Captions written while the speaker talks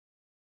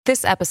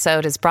This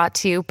episode is brought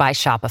to you by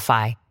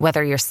Shopify.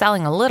 Whether you're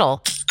selling a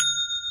little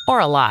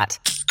or a lot,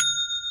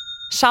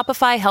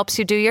 Shopify helps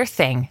you do your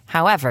thing,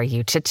 however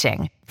you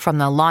cha-ching. From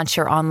the launch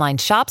your online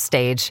shop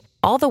stage,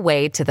 all the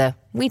way to the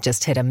we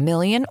just hit 1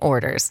 million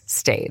orders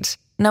stage.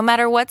 No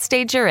matter what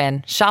stage you're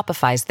in,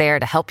 Shopify's there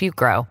to help you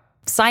grow.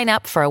 Sign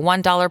up for a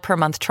 $1 per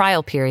month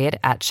trial period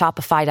at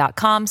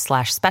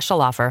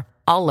shopify.com/special offer,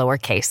 all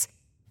lowercase.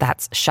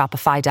 That's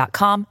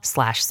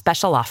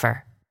shopify.com/special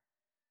offer.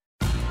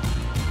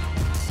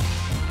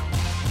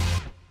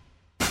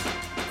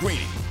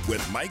 Greeny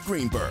with Mike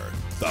Greenberg,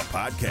 the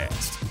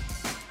podcast.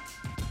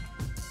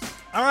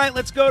 All right,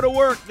 let's go to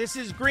work. This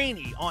is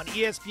Greeny on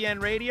ESPN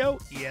Radio,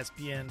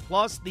 ESPN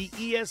Plus, the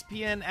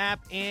ESPN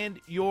app,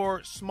 and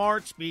your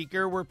smart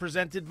speaker. We're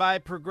presented by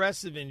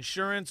Progressive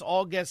Insurance.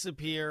 All guests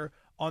appear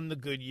on the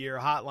Goodyear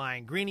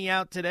Hotline. Greeny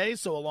out today,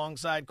 so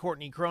alongside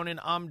Courtney Cronin,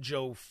 I'm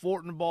Joe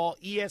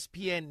Fortenbaugh.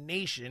 ESPN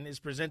Nation is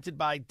presented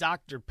by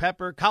Dr.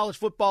 Pepper. College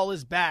football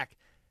is back,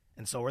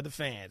 and so are the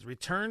fans.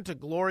 Return to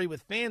glory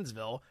with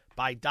Fansville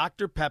by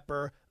Dr.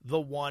 Pepper, the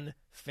one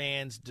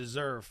fans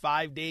deserve.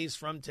 5 days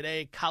from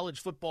today,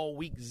 College Football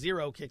Week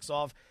 0 kicks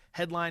off,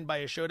 headlined by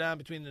a showdown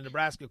between the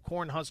Nebraska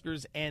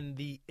Cornhuskers and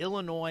the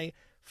Illinois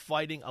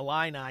Fighting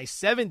Illini.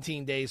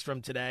 17 days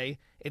from today,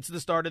 it's the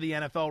start of the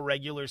NFL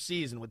regular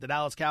season, with the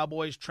Dallas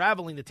Cowboys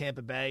traveling to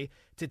Tampa Bay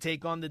to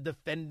take on the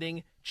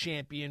defending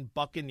champion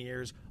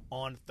Buccaneers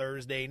on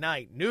Thursday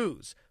night.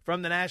 News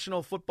from the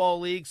National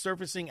Football League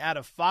surfacing out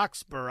of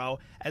Foxborough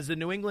as the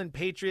New England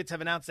Patriots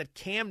have announced that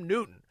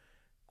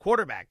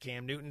quarterback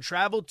Cam Newton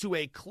traveled to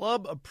a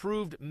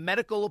club-approved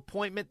medical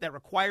appointment that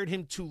required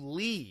him to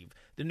leave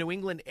the New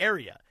England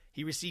area.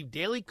 He received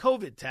daily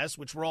COVID tests,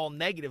 which were all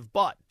negative,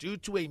 but due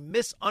to a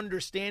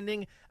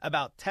misunderstanding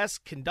about tests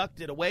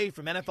conducted away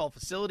from NFL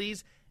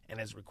facilities and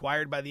as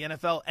required by the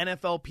NFL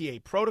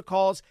NFLPA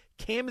protocols,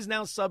 Cam is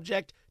now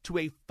subject to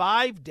a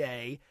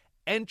 5-day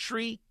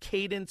entry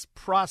cadence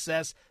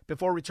process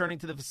before returning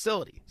to the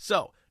facility.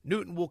 So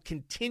Newton will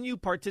continue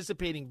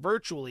participating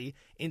virtually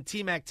in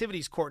team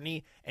activities,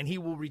 Courtney, and he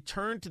will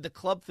return to the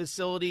club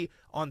facility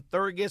on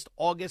Thursday,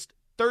 August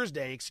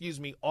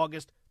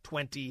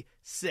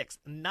 26th.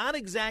 Not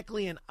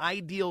exactly an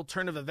ideal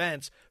turn of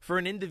events for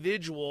an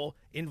individual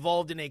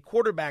involved in a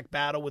quarterback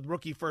battle with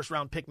rookie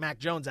first-round pick Mac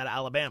Jones out of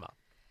Alabama.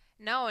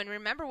 No, and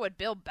remember what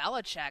Bill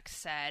Belichick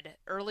said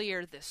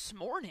earlier this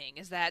morning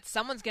is that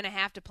someone's going to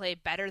have to play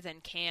better than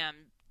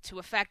Cam to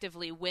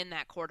effectively win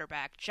that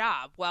quarterback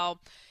job.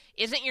 Well,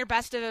 isn't your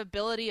best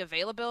availability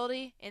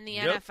in the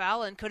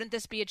NFL? And couldn't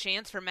this be a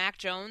chance for Mac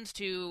Jones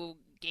to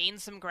gain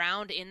some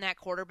ground in that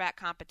quarterback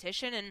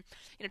competition? And,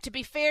 to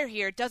be fair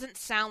here, it doesn't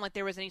sound like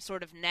there was any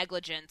sort of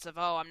negligence of,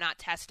 I'm not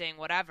testing,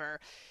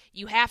 whatever.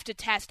 You have to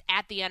test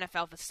at the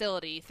NFL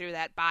facility through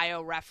that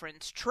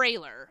bio-reference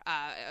trailer,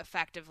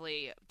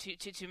 effectively,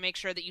 to make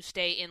sure that you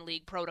stay in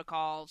league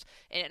protocols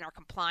and are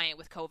compliant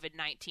with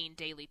COVID-19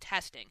 daily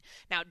testing.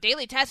 Now,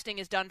 daily testing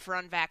is done for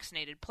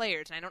unvaccinated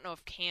players, and I don't know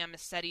if Cam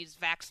has said he's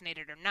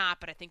vaccinated or not,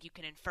 but I think you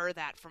can infer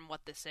that from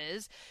what this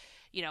is.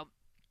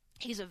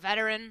 He's a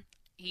veteran.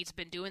 He's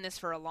been doing this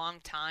for a long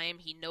time.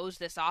 He knows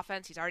this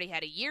offense. He's already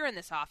had a year in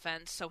this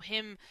offense, so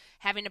him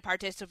having to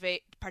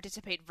participate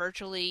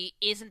virtually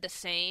isn't the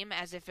same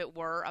as if it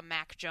were a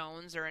Mac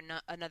Jones or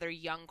another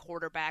young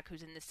quarterback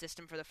who's in the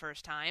system for the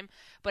first time.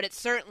 But it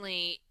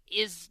certainly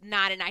is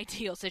not an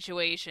ideal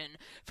situation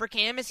for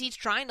Cam as he's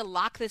trying to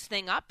lock this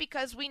thing up,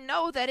 because we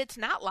know that it's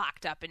not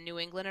locked up in New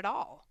England at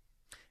all.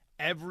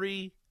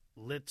 Every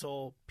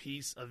little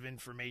piece of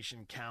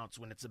information counts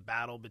when it's a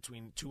battle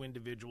between two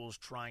individuals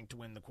trying to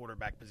win the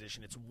quarterback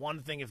position. It's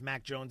one thing if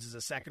Mac Jones is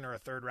a second or a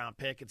third round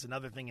pick. It's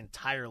another thing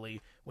entirely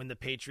when the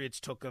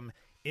Patriots took him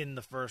in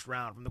the first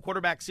round. From the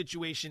quarterback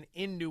situation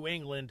in New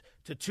England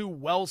to two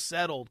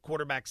well-settled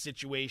quarterback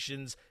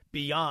situations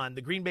beyond,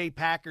 the Green Bay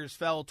Packers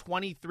fell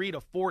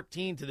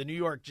 23-14 to the New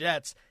York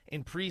Jets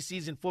in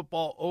preseason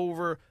football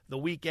over the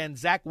weekend.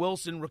 Zach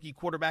Wilson, rookie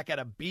quarterback out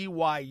of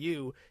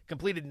BYU,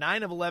 completed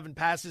 9 of 11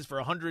 passes for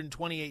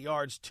 128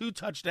 yards, 2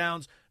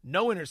 touchdowns,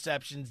 no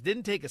interceptions,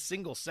 didn't take a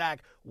single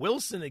sack.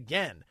 Wilson,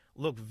 again,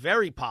 looked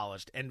very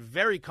polished and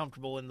very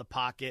comfortable in the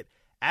pocket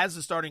as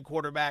the starting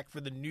quarterback for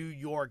the New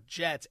York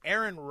Jets.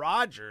 Aaron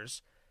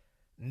Rodgers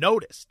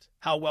noticed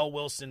how well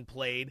Wilson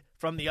played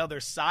from the other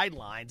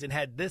sidelines and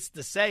had this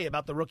to say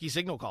about the rookie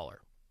signal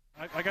caller.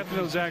 I got to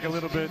know Zach a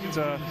little bit in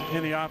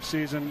the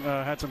offseason,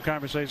 had some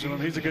conversation with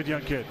him. He's a good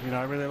young kid.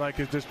 I really like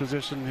his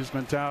disposition, his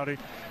mentality.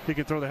 He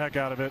can throw the heck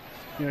out of it.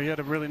 He had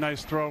a really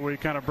nice throw where he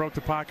kind of broke the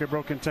pocket,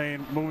 broke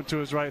contain, moving to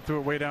his right, threw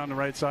it way down the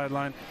right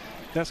sideline.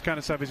 That's the kind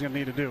of stuff he's going to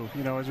need to do.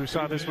 As we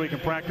saw this week in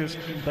practice,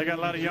 they got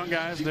a lot of young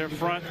guys. Their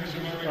front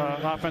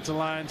offensive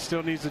line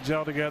still needs to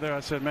gel together.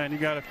 I said, man, you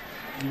got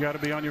to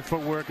be on your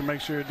footwork and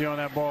make sure you're dealing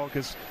that ball,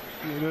 because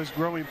there's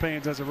growing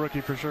pains as a rookie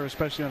for sure,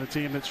 especially on a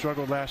team that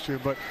struggled last year.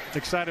 But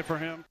excited for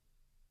him.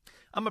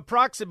 I'm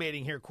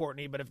approximating here,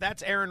 Courtney, but if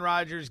that's Aaron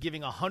Rodgers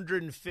giving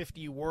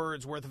 150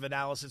 words worth of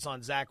analysis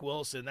on Zach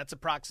Wilson, that's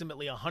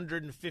approximately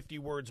 150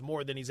 words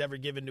more than he's ever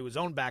given to his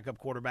own backup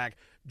quarterback,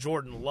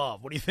 Jordan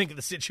Love. What do you think of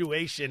the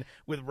situation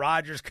with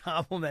Rodgers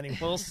complimenting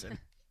Wilson?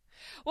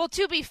 Well,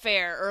 to be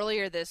fair,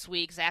 earlier this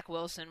week, Zach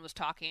Wilson was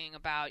talking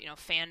about,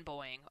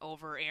 fanboying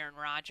over Aaron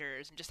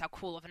Rodgers and just how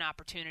cool of an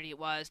opportunity it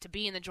was to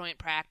be in the joint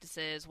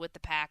practices with the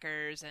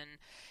Packers.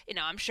 And,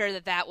 I'm sure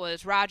that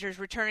was Rodgers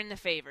returning the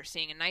favor,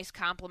 seeing a nice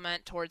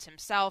compliment towards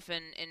himself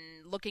and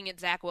looking at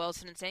Zach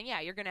Wilson and saying,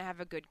 yeah, you're going to have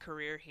a good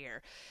career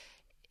here.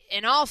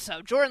 And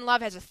also, Jordan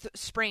Love has a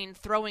sprained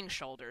throwing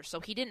shoulder,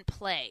 so he didn't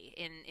play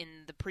in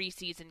the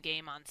preseason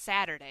game on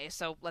Saturday.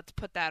 So let's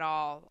put that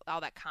all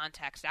that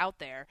context out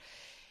there.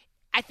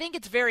 I think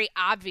it's very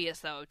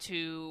obvious, though,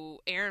 to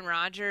Aaron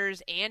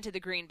Rodgers and to the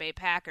Green Bay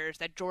Packers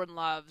that Jordan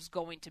Love's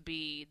going to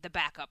be the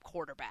backup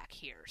quarterback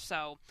here.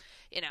 So,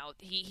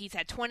 he's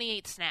had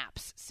 28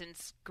 snaps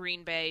since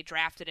Green Bay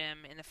drafted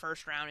him in the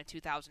first round in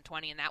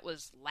 2020, and that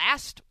was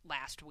last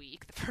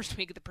week, the first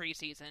week of the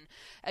preseason,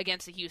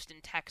 against the Houston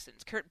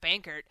Texans. Kurt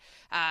Bankert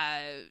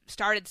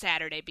started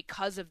Saturday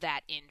because of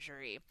that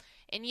injury.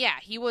 And, yeah,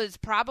 he was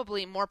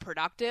probably more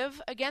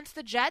productive against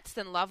the Jets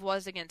than Love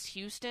was against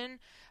Houston,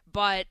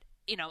 but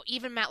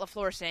even Matt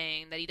LaFleur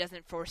saying that he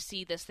doesn't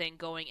foresee this thing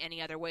going any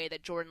other way,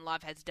 that Jordan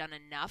Love has done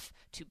enough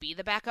to be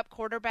the backup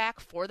quarterback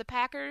for the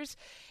Packers.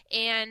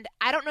 And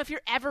I don't know if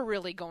you're ever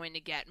really going to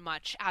get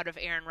much out of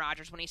Aaron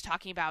Rodgers when he's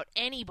talking about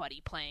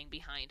anybody playing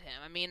behind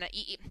him. I mean,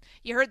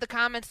 you heard the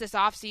comments this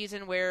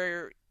offseason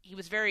where he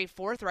was very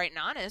forthright and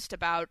honest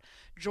about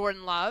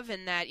Jordan Love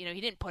and that,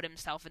 he didn't put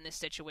himself in this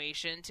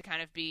situation to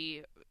kind of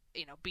be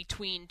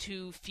between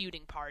two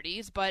feuding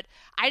parties, but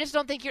I just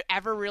don't think you're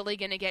ever really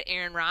going to get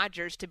Aaron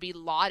Rodgers to be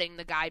lauding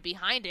the guy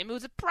behind him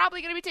who's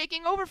probably going to be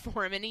taking over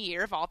for him in a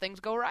year if all things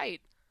go right.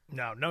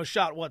 No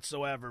shot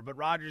whatsoever, but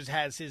Rodgers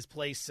has his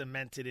place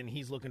cemented, and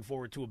he's looking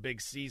forward to a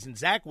big season.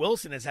 Zach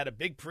Wilson has had a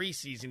big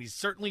preseason. He's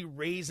certainly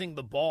raising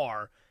the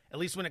bar, at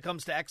least when it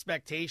comes to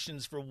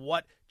expectations for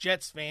what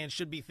Jets fans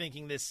should be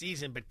thinking this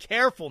season. But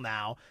careful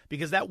now,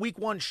 because that Week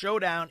 1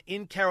 showdown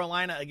in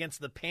Carolina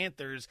against the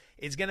Panthers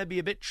is going to be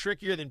a bit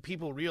trickier than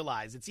people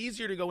realize. It's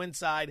easier to go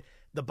inside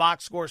the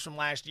box scores from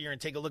last year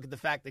and take a look at the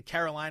fact that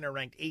Carolina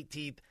ranked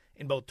 18th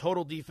in both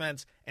total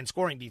defense and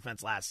scoring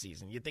defense last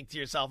season. You think to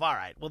yourself, all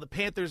right, well, the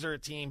Panthers are a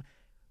team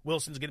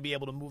Wilson's going to be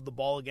able to move the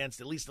ball against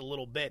at least a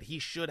little bit. He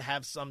should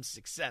have some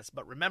success.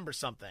 But remember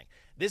something.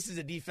 This is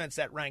a defense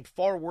that ranked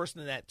far worse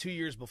than that 2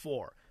 years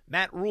before.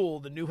 Matt Rule,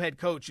 the new head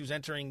coach who's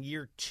entering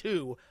year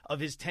 2 of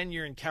his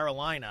tenure in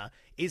Carolina,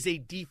 is a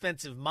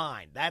defensive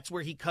mind. That's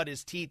where he cut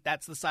his teeth.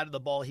 That's the side of the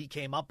ball he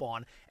came up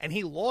on. And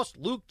he lost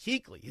Luke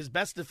Kuechly, his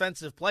best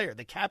defensive player,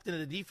 the captain of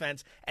the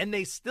defense, and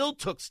they still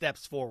took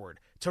steps forward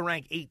to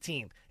rank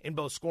 18th in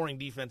both scoring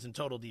defense and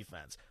total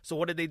defense. So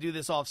what did they do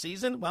this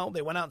offseason? Well,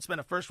 they went out and spent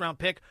a first-round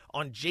pick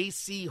on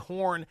J.C.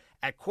 Horn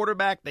at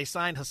quarterback. They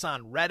signed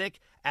Hassan Reddick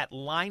at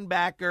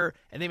linebacker,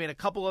 and they made a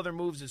couple other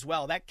moves as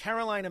well. That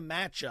Carolina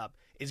matchup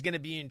is going to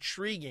be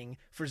intriguing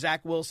for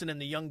Zach Wilson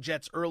and the young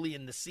Jets early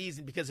in the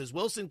season, because as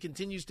Wilson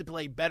continues to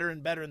play better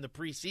and better in the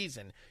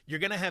preseason, you're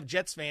going to have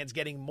Jets fans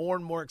getting more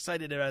and more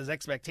excited about his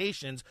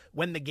expectations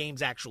when the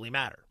games actually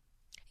matter.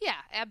 Yeah,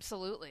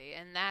 absolutely.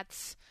 And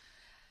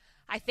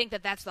I think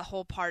that's the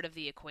whole part of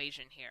the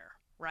equation here,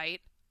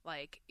 right?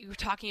 Like, you're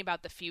talking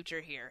about the future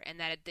here, and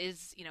that it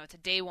is, it's a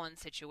day one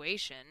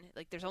situation.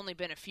 Like, there's only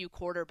been a few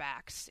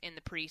quarterbacks in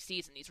the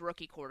preseason, these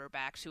rookie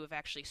quarterbacks who have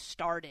actually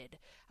started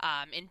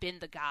and been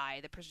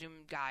the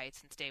presumed guy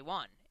since day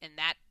one. And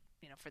that,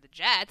 for the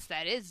Jets,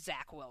 that is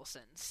Zach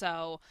Wilson.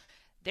 So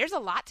there's a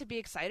lot to be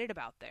excited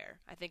about there.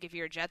 I think if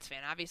you're a Jets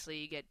fan, obviously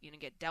you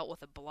get dealt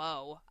with a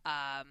blow.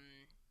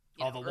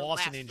 The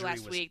Lawson injury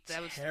was week.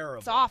 Terrible.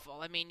 It's awful.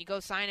 I mean, you go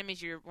sign him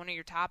as one of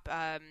your top,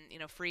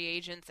 free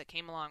agents that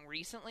came along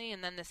recently,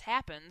 and then this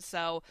happens.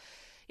 So,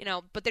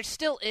 but there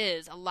still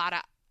is a lot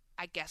of,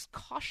 I guess,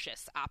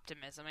 cautious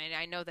optimism. I mean,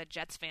 I know that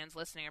Jets fans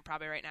listening are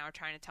probably right now are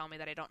trying to tell me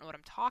that I don't know what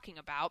I'm talking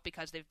about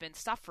because they've been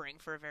suffering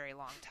for a very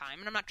long time,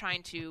 and I'm not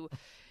trying to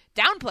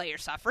downplay your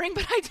suffering,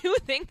 but I do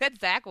think that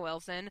Zach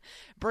Wilson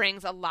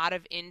brings a lot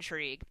of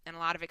intrigue and a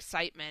lot of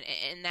excitement,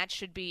 and that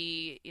should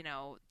be,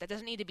 that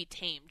doesn't need to be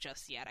tamed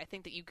just yet. I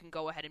think that you can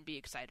go ahead and be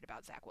excited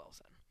about Zach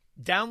Wilson.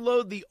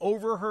 Download the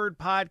Overheard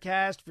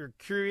podcast for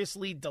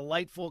curiously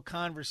delightful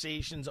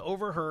conversations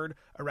overheard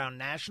around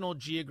National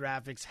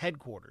Geographic's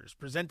headquarters,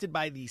 presented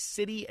by the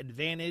City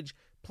Advantage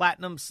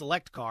Platinum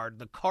Select Card,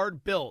 the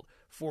card built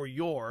for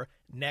your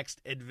next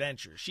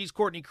adventure. She's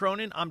Courtney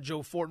Cronin. I'm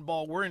Joe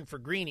Fortenbaugh. We're in for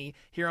Greeny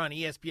here on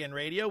ESPN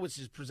Radio, which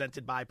is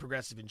presented by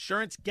Progressive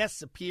Insurance.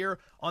 Guests appear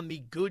on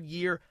the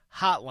Goodyear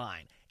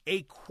Hotline.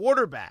 A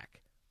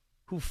quarterback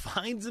who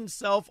finds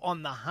himself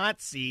on the hot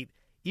seat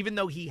even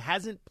though he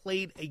hasn't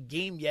played a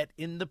game yet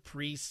in the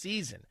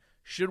preseason.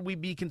 Should we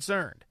be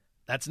concerned?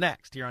 That's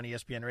next here on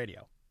ESPN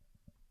Radio.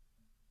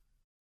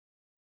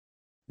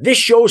 This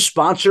show is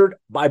sponsored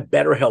by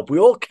BetterHelp. We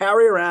all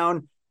carry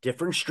around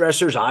different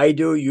stressors. I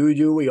do, you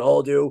do, we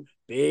all do.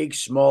 big,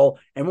 small,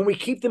 and when we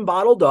keep them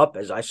bottled up,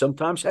 as I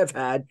sometimes have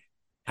had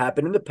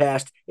happen in the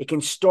past, it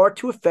can start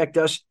to affect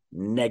us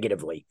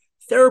negatively.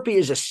 Therapy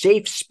is a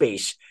safe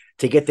space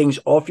to get things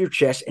off your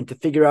chest and to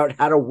figure out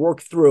how to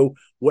work through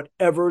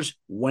whatever's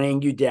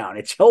weighing you down.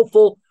 It's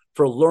helpful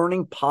for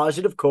learning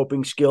positive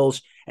coping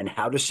skills and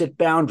how to set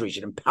boundaries.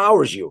 It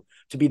empowers you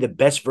to be the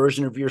best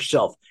version of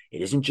yourself.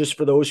 It isn't just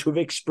for those who've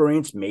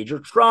experienced major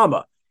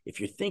trauma. If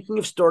you're thinking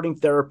of starting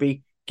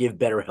therapy, give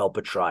BetterHelp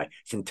a try.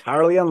 It's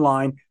entirely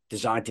online,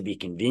 designed to be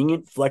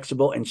convenient,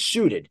 flexible, and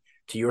suited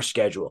to your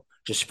schedule.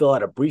 Just fill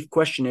out a brief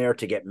questionnaire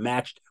to get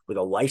matched with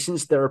a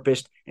licensed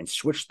therapist and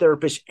switch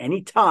therapists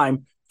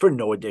anytime for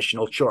no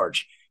additional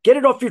charge. Get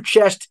it off your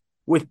chest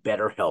with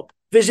BetterHelp.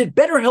 Visit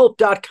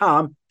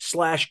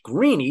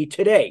BetterHelp.com/Greeny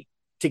today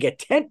to get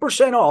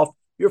 10% off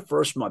your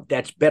first month.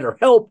 That's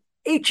BetterHelp,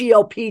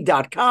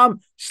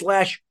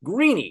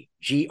 HELP.com/Greeny,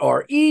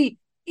 GREENY.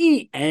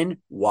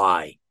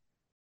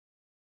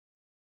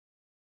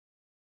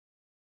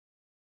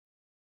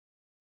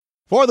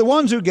 For the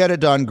ones who get it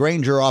done,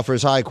 Grainger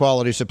offers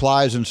high-quality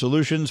supplies and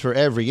solutions for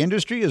every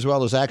industry, as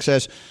well as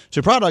access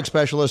to product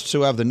specialists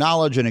who have the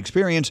knowledge and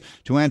experience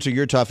to answer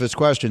your toughest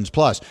questions.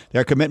 Plus,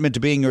 their commitment to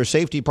being your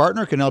safety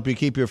partner can help you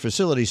keep your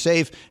facility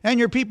safe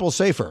and your people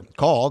safer.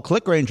 Call,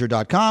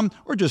 clickgrainger.com,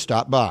 or just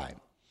stop by.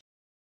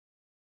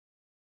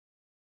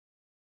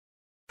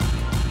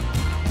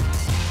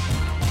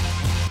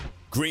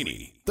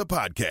 Greeny, the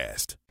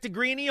podcast. To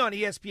Greeny on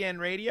ESPN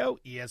Radio,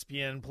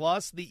 ESPN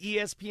Plus, the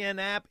ESPN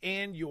app,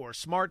 and your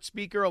smart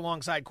speaker.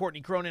 Alongside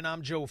Courtney Cronin,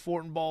 I'm Joe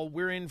Fortenbaugh.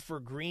 We're in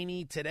for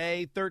Greeny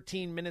today.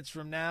 13 minutes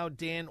from now,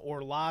 Dan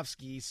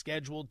Orlovsky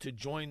scheduled to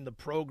join the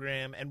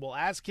program, and we'll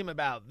ask him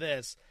about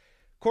this.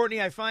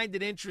 Courtney, I find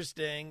it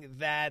interesting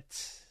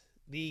that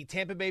the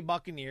Tampa Bay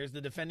Buccaneers,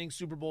 the defending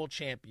Super Bowl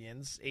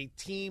champions, a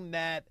team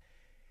that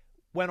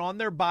went on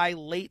their bye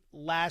late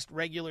last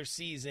regular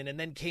season and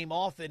then came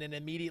off it and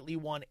immediately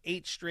won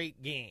 8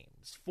 straight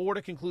games, 4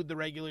 to conclude the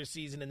regular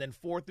season and then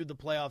 4 through the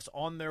playoffs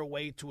on their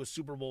way to a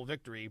Super Bowl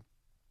victory,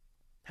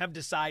 have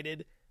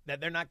decided that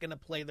they're not going to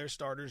play their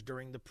starters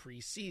during the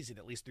preseason,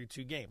 at least through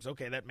 2 games.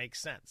 Okay, that makes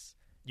sense.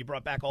 You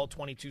brought back all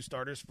 22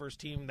 starters, first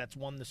team that's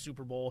won the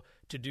Super Bowl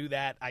to do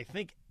that, I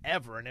think,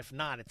 ever. And if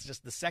not, it's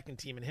just the second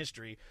team in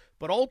history.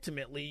 But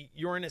ultimately,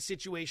 you're in a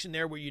situation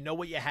there where you know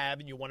what you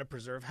have and you want to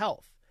preserve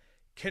health.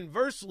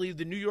 Conversely,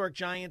 the New York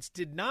Giants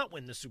did not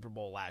win the Super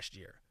Bowl last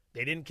year.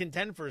 They didn't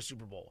contend for a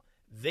Super Bowl.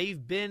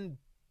 They've been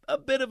a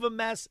bit of a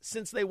mess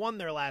since they won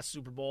their last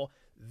Super Bowl.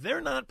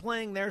 They're not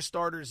playing their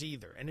starters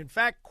either. And in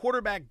fact,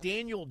 quarterback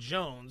Daniel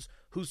Jones,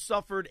 who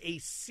suffered a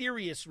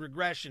serious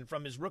regression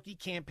from his rookie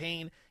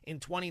campaign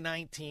in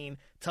 2019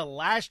 to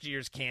last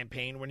year's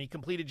campaign when he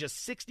completed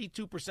just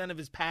 62% of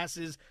his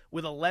passes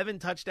with 11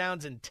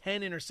 touchdowns and 10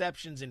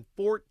 interceptions in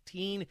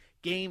 14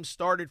 games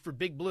started for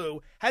Big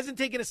Blue, hasn't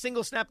taken a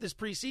single snap this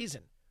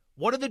preseason.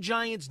 What are the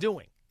Giants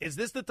doing? Is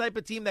this the type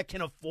of team that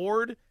can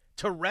afford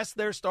to rest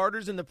their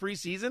starters in the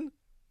preseason?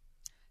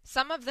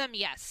 Some of them,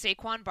 yes.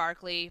 Saquon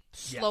Barkley,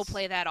 slow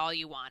play that all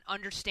you want.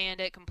 Understand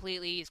it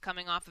completely. He's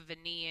coming off of a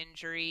knee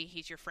injury.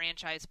 He's your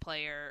franchise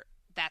player.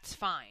 That's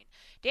fine.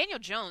 Daniel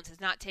Jones has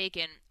not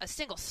taken a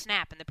single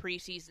snap in the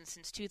preseason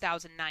since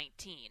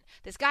 2019.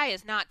 This guy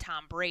is not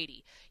Tom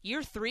Brady.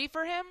 Year 3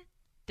 for him,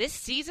 this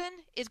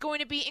season, is going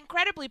to be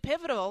incredibly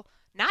pivotal,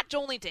 not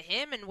only to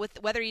him and with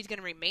whether he's going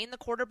to remain the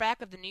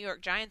quarterback of the New York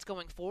Giants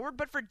going forward,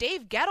 but for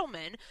Dave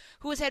Gettleman,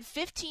 who has had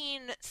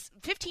 15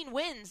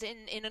 wins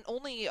in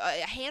only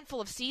a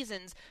handful of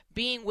seasons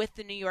being with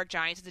the New York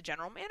Giants as the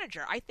general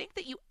manager. I think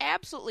that you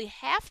absolutely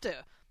have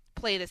to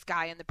play this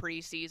guy in the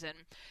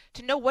preseason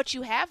to know what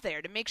you have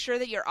there, to make sure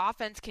that your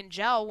offense can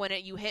gel when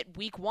you hit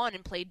week 1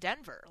 and play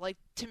Denver. Like,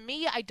 to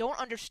me, I don't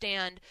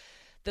understand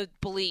the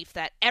belief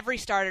that every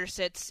starter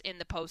sits in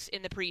the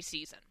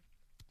preseason.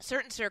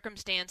 Certain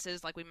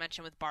circumstances, like we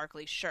mentioned with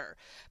Barkley, sure.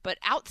 But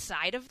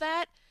outside of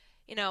that,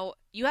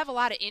 you have a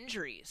lot of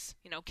injuries.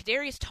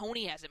 Kadarius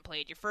Toney hasn't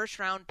played, your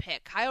first-round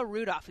pick. Kyle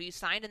Rudolph, who you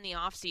signed in the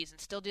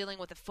offseason, still dealing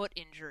with a foot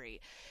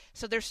injury.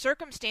 So there's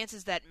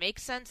circumstances that make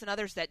sense and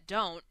others that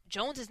don't.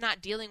 Jones is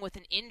not dealing with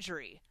an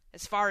injury,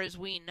 as far as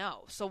we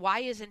know. So why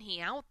isn't he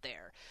out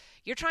there?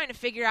 You're trying to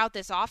figure out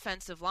this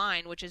offensive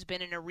line, which has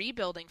been in a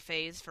rebuilding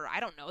phase for,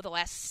 the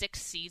last 6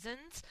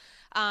 seasons.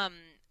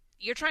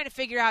 You're trying to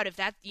figure out if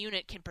that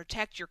unit can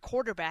protect your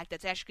quarterback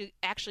that's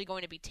actually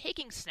going to be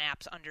taking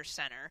snaps under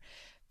center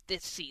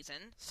this season.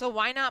 So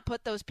why not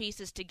put those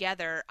pieces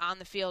together on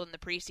the field in the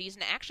preseason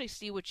to actually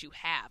see what you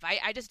have?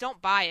 I just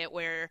don't buy it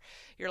where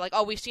you're like,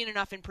 we've seen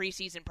enough in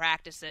preseason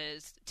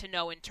practices to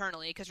know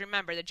internally. Because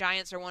remember, the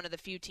Giants are one of the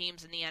few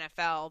teams in the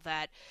NFL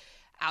that,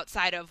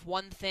 outside of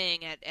one thing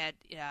at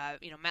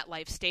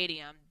MetLife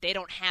Stadium, they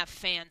don't have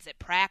fans at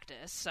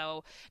practice.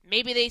 So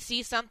maybe they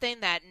see something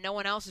that no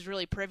one else is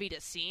really privy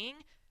to seeing.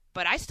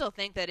 But I still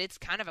think that it's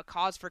kind of a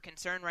cause for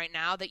concern right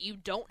now that you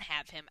don't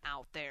have him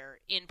out there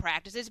in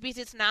practices, because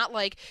it's not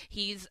like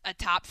he's a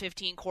top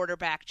 15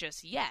 quarterback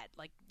just yet.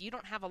 Like, you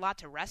don't have a lot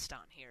to rest on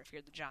here if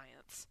you're the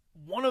Giants.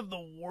 One of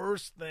the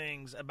worst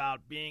things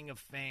about being a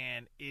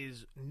fan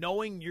is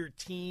knowing your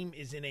team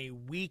is in a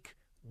weak,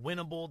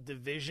 winnable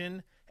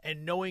division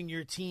and knowing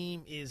your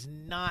team is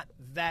not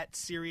that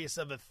serious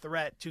of a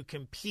threat to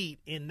compete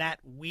in that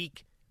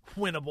weak,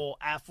 winnable,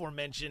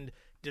 aforementioned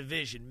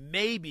division.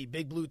 Maybe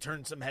Big Blue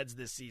turned some heads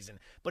this season.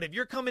 But if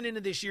you're coming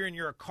into this year and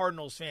you're a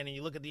Cardinals fan and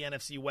you look at the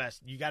NFC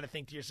West, you got to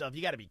think to yourself,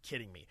 you got to be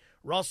kidding me.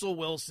 Russell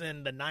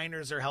Wilson, the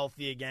Niners are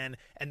healthy again,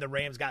 and the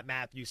Rams got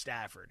Matthew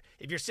Stafford.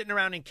 If you're sitting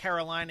around in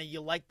Carolina,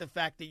 you like the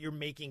fact that you're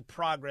making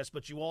progress,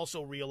 but you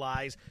also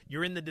realize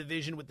you're in the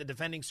division with the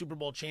defending Super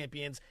Bowl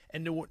champions,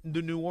 and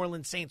the New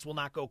Orleans Saints will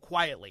not go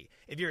quietly.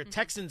 If you're a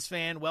Texans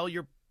fan, well,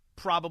 you're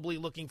probably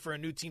looking for a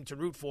new team to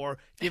root for,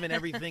 given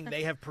everything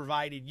they have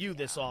provided you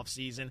this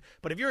offseason.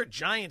 But if you're a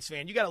Giants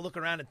fan, you got to look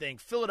around and think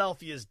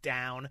Philadelphia's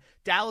down.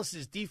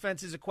 Dallas's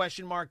defense is a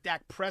question mark.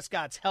 Dak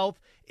Prescott's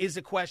health is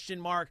a question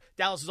mark.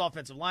 Dallas's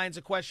offensive line is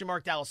a question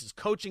mark. Dallas's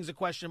coaching is a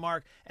question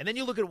mark. And then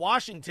you look at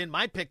Washington,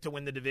 my pick to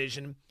win the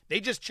division. They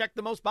just check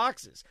the most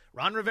boxes.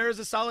 Ron Rivera's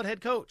a solid head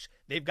coach.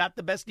 They've got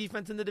the best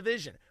defense in the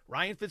division.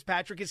 Ryan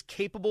Fitzpatrick is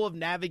capable of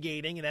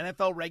navigating an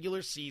NFL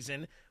regular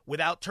season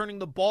without turning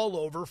the ball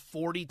over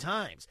 40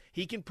 times.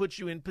 He can put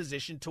you in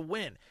position to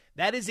win.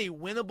 That is a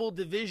winnable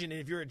division,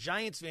 and if you're a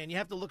Giants fan, you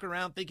have to look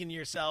around thinking to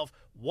yourself,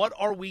 what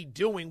are we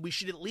doing? We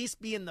should at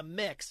least be in the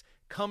mix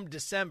come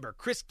December.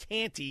 Chris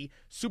Canty,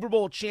 Super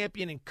Bowl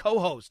champion and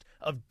co-host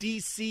of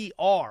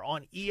DCR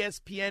on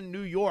ESPN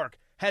New York,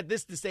 had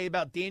this to say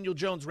about Daniel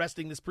Jones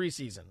resting this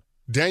preseason.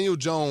 Daniel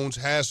Jones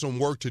has some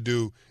work to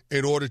do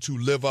in order to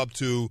live up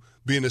to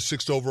being a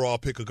 6th overall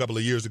pick a couple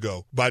of years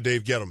ago by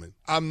Dave Gettleman.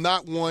 I'm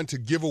not one to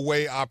give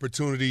away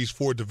opportunities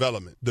for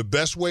development. The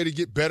best way to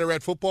get better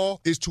at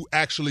football is to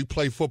actually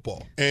play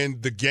football.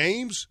 And the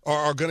games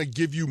are going to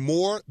give you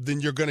more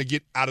than you're going to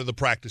get out of the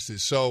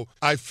practices. So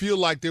I feel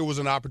like there was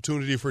an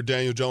opportunity for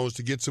Daniel Jones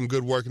to get some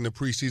good work in the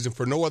preseason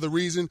for no other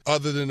reason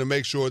other than to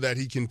make sure that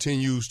he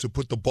continues to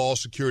put the ball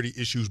security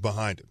issues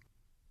behind him.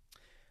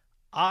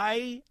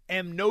 I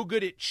am no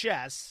good at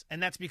chess,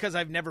 and that's because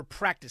I've never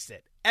practiced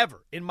it,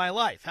 ever, in my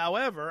life.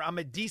 However, I'm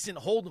a decent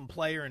Hold'em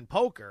player in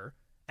poker,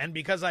 and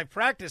because I've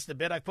practiced a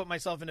bit, I've put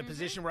myself in a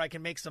position where I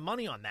can make some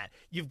money on that.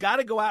 You've got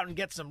to go out and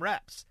get some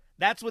reps.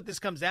 That's what this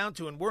comes down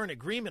to, and we're in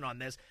agreement on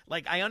this.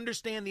 Like, I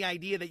understand the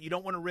idea that you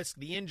don't want to risk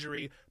the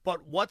injury,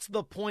 but what's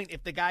the point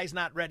if the guy's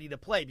not ready to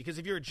play? Because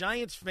if you're a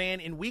Giants fan,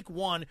 in week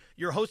 1,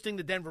 you're hosting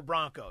the Denver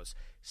Broncos.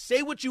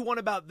 Say what you want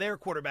about their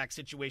quarterback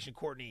situation,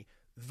 Courtney.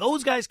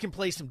 Those guys can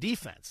play some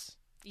defense.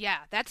 Yeah,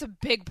 that's a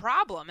big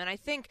problem. And I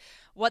think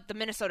what the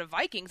Minnesota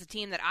Vikings, a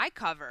team that I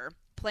cover,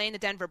 playing the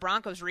Denver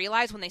Broncos,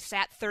 realized when they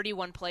sat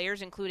 31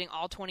 players, including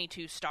all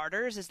 22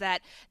 starters, is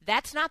that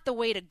that's not the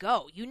way to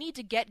go. You need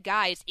to get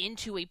guys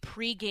into a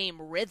pregame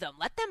rhythm.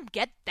 Let them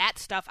get that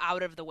stuff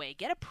out of the way.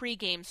 Get a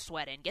pregame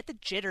sweat in. Get the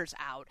jitters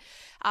out.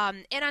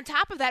 And on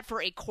top of that,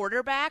 for a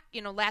quarterback,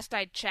 last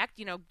I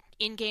checked,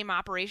 in-game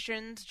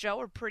operations,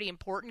 Joe, are pretty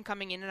important,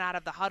 coming in and out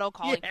of the huddle,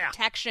 calling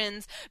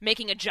protections,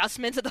 making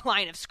adjustments at the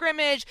line of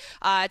scrimmage,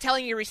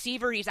 telling your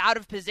receiver he's out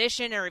of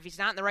position or if he's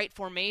not in the right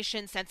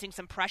formation, sensing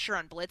some pressure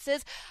on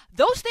blitzes.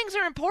 Those things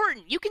are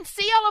important. You can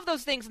see all of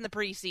those things in the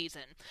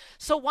preseason.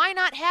 So why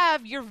not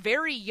have your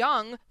very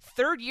young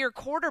third-year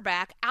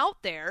quarterback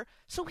out there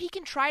so he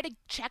can try to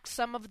check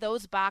some of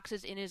those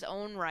boxes in his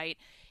own right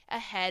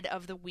ahead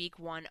of the week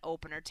 1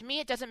 opener? To me,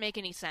 it doesn't make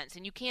any sense.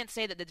 And you can't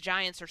say that the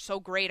Giants are so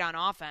great on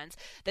offense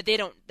that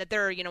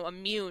they're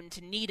immune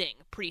to needing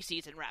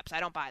preseason reps.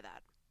 I don't buy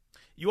that.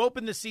 You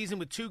open the season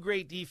with 2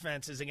 great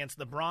defenses against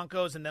the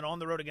Broncos and then on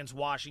the road against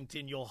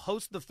Washington. You'll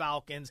host the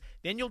Falcons.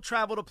 Then you'll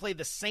travel to play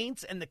the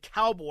Saints and the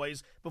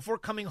Cowboys before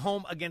coming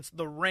home against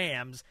the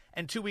Rams.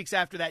 And 2 weeks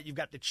after that, you've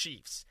got the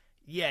Chiefs.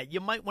 Yeah, you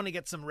might want to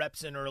get some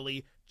reps in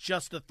early.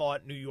 Just a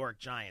thought, New York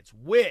Giants.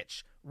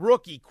 Which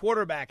rookie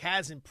quarterback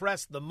has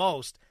impressed the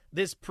most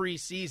this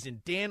preseason?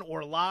 Dan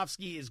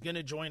Orlovsky is going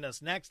to join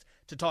us next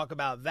to talk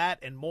about that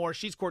and more.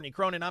 She's Courtney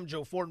Cronin. I'm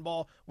Joe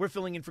Fortenbaugh. We're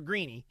filling in for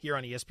Greeny here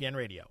on ESPN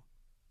Radio.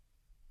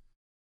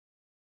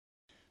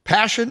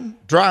 Passion,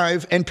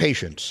 drive, and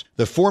patience.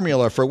 The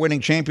formula for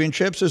winning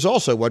championships is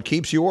also what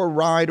keeps your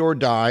ride or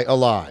die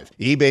alive.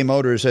 eBay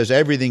Motors has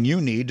everything you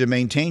need to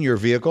maintain your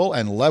vehicle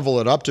and level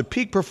it up to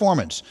peak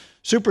performance.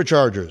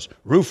 Superchargers,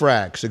 roof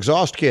racks,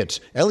 exhaust kits,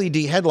 LED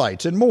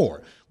headlights, and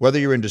more. Whether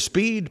you're into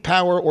speed,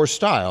 power, or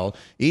style,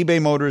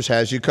 eBay Motors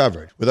has you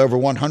covered. With over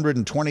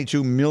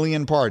 122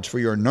 million parts for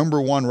your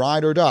number one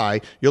ride or die,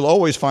 you'll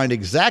always find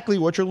exactly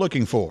what you're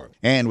looking for.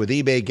 And with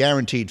eBay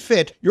Guaranteed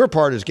Fit, your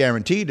part is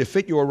guaranteed to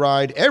fit your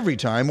ride every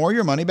time or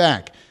your money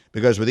back.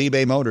 Because with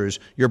eBay Motors,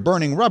 you're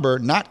burning rubber,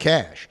 not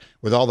cash.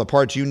 With all the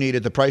parts you need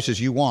at the prices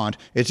you want,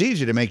 it's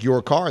easy to make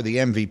your car the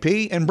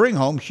MVP and bring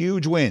home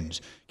huge wins.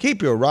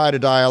 Keep your ride or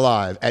die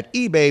alive at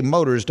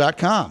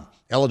ebaymotors.com.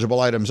 Eligible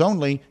items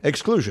only.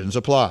 Exclusions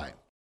apply.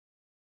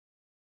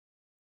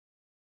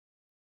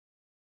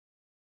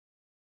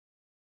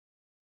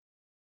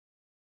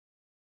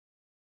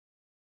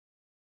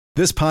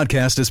 This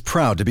podcast is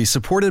proud to be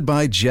supported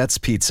by Jets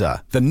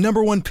Pizza, the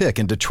 #1 pick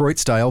in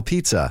Detroit-style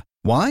pizza.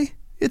 Why?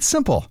 It's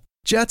simple.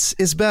 Jets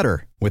is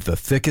better. With the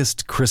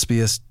thickest,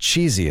 crispiest,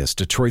 cheesiest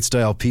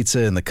Detroit-style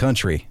pizza in the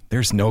country,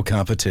 there's no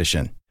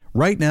competition.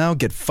 Right now,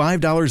 get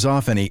 $5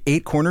 off any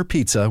 8-corner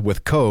pizza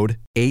with code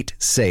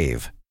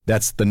 8SAVE.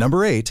 That's the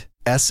number 8,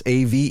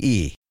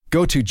 SAVE.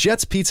 Go to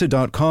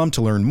jetspizza.com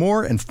to learn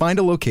more and find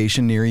a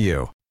location near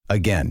you.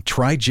 Again,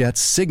 try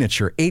Jet's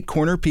signature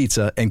 8-corner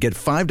pizza and get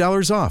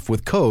 $5 off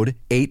with code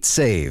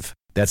 8SAVE.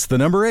 That's the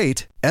number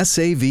 8,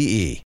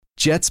 SAVE.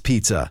 Jet's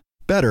Pizza.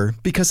 Better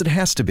because it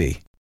has to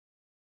be.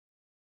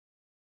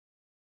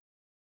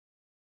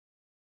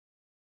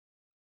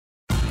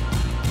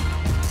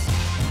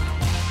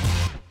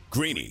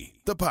 Greeny,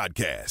 the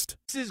podcast.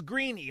 This is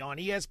Greeny on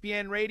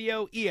ESPN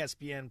Radio,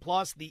 ESPN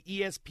Plus, the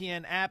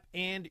ESPN app,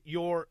 and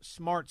your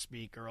smart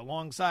speaker.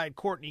 Alongside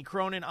Courtney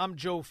Cronin, I'm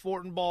Joe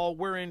Fortenbaugh.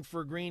 We're in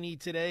for Greeny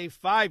today.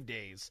 5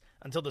 days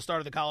until the start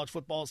of the college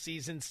football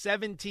season.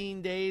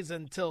 17 days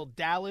until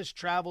Dallas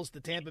travels to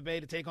Tampa Bay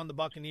to take on the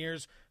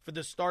Buccaneers for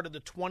the start of the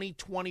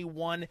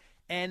 2021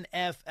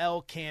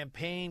 NFL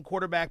campaign.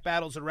 Quarterback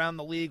battles around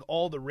the league,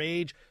 all the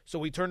rage. So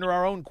we turn to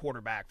our own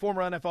quarterback,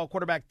 former NFL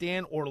quarterback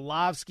Dan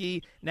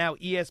Orlovsky, now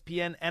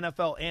ESPN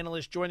NFL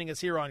analyst, joining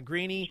us here on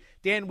Greeny.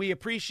 Dan, we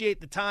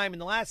appreciate the time. In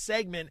the last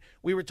segment,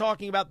 we were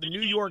talking about the New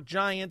York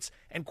Giants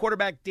and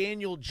quarterback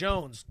Daniel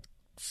Jones,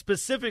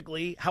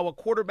 specifically how a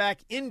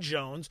quarterback in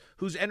Jones,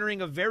 who's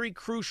entering a very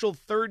crucial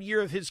third year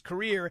of his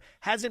career,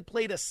 hasn't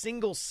played a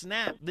single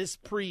snap this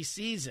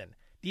preseason.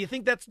 Do you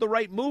think that's the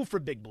right move for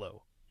Big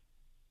Blue?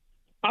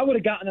 I would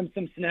have gotten him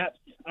some snaps.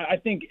 I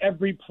think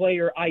every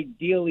player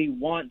ideally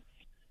wants,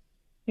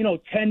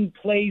 10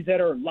 plays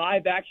that are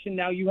live action.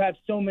 Now you have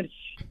so much,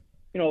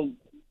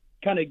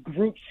 kind of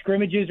group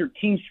scrimmages or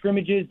team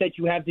scrimmages that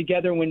you have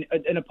together when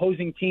an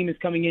opposing team is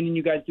coming in and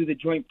you guys do the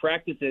joint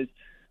practices.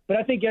 But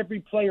I think every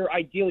player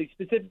ideally,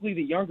 specifically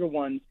the younger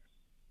ones,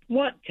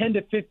 want 10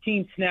 to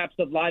 15 snaps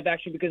of live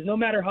action, because no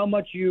matter how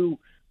much you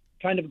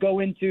kind of go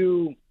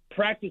into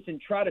practice and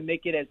try to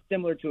make it as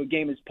similar to a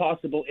game as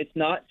possible, it's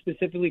not.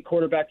 Specifically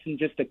quarterbacks in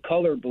just a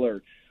color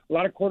blur. A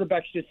lot of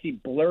quarterbacks just see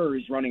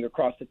blurs running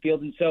across the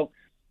field. And so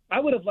I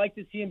would have liked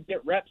to see him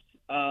get reps.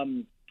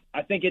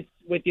 I think it's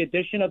with the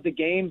addition of the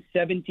game,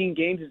 17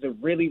 games is a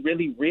really,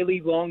 really, really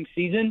long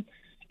season.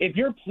 If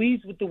you're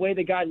pleased with the way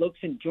the guy looks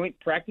in joint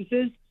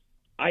practices,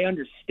 I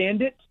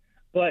understand it,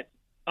 but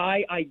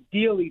I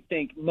ideally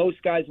think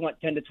most guys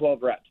want 10 to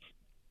 12 reps.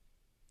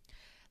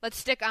 Let's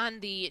stick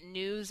on the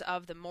news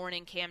of the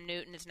morning. Cam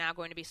Newton is now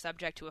going to be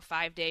subject to a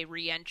 5-day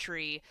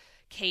re-entry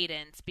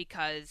cadence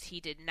because he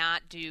did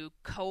not do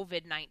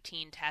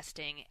COVID-19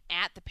 testing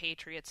at the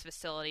Patriots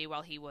facility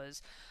while he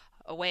was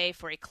away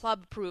for a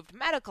club-approved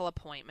medical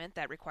appointment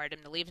that required him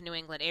to leave the New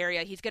England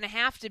area. He's going to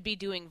have to be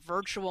doing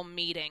virtual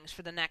meetings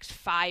for the next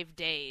 5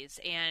 days,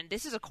 and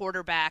this is a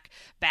quarterback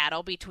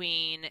battle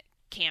between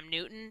Cam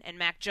Newton and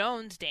Mac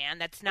Jones, Dan,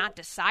 that's not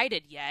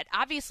decided yet.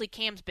 Obviously,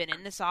 Cam's been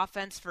in this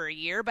offense for a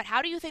year, but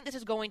how do you think this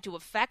is going to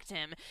affect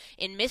him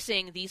in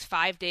missing these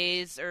 5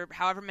 days or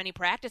however many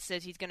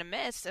practices he's going to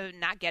miss of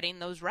not getting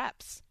those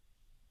reps?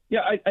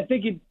 Yeah, I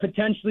think it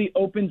potentially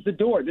opens the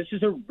door. This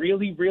is a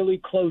really, really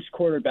close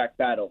quarterback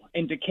battle.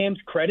 And to Cam's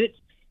credit,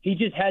 he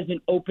just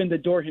hasn't opened the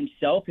door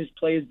himself. His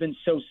play has been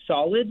so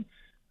solid.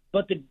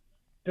 But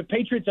the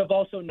Patriots have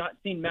also not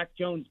seen Mac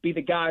Jones be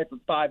the guy for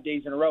 5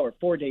 days in a row or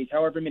 4 days,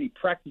 however many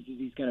practices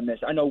he's going to miss.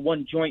 I know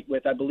one joint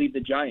with, I believe, the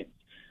Giants.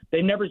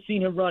 They've never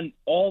seen him run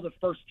all the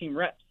first-team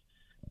reps.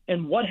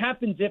 And what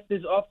happens if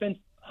this offense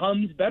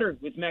hums better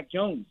with Mac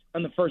Jones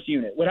on the first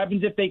unit? What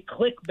happens if they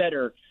click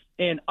better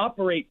and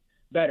operate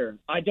better?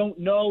 I don't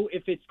know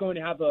if it's going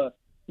to have the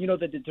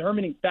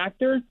determining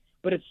factor,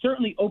 but it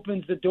certainly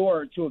opens the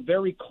door to a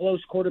very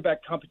close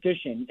quarterback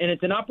competition. And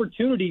it's an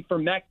opportunity for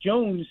Mac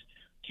Jones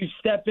to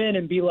step in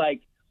and be like,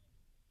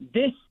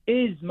 this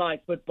is my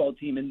football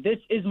team and this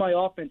is my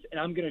offense, and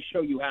I'm going to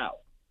show you how.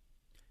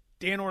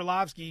 Dan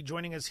Orlovsky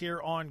joining us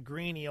here on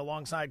Greeny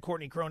alongside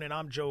Courtney Cronin.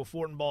 I'm Joe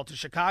Fortenbaugh. To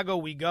Chicago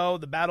we go.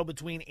 The battle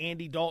between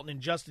Andy Dalton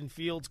and Justin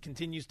Fields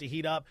continues to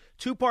heat up.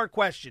 Two-part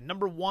question.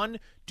 Number one,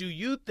 do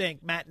you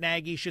think Matt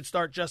Nagy should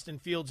start Justin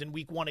Fields in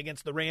Week 1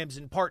 against the Rams?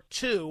 And part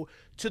two,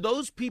 to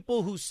those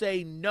people who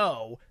say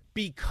no,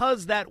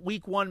 because that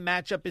Week 1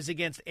 matchup is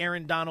against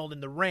Aaron Donald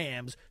and the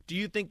Rams, do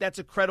you think that's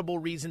a credible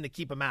reason to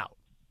keep him out?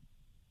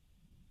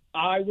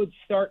 I would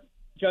start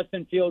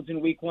Justin Fields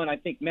in Week 1. I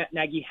think Matt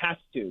Nagy has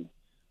to.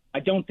 I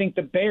don't think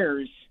the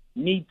Bears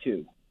need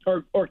to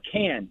or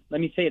can.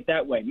 Let me say it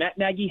that way. Matt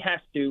Nagy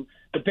has to.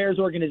 The Bears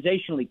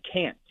organizationally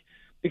can't,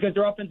 because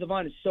their offensive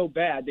line is so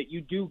bad that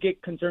you do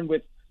get concerned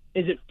with,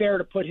 is it fair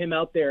to put him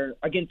out there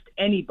against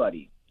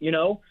anybody?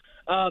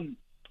 I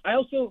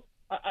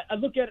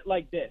look at it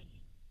like this.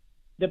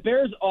 The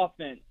Bears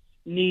offense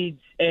needs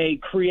a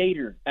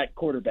creator at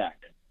quarterback,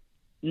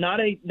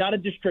 not a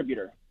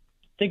distributor.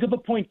 Think of a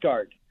point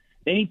guard.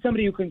 They need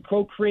somebody who can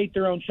co-create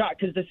their own shot,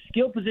 because the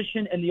skill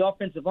position and the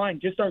offensive line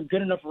just aren't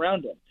good enough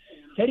around him.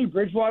 Teddy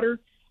Bridgewater,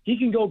 he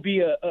can go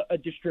be a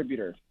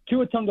distributor.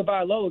 Tua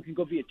Tagovailoa can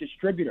go be a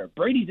distributor.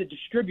 Brady's a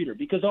distributor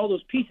because all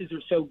those pieces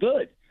are so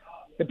good.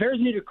 The Bears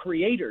need a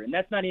creator, and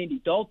that's not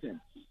Andy Dalton.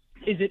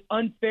 Is it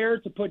unfair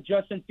to put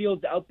Justin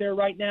Fields out there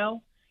right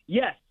now?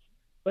 Yes,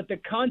 but the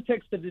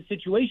context of the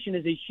situation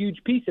is a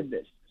huge piece of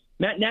this.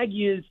 Matt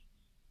Nagy is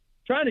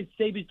trying to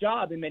save his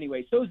job in many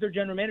ways. So is their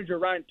general manager,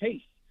 Ryan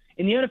Pace.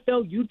 In the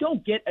NFL, you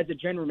don't get, as a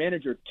general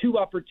manager, 2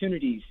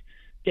 opportunities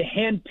to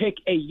handpick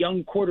a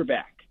young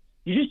quarterback.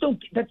 You just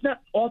don't. That's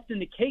not often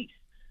the case.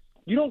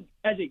 You don't,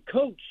 as a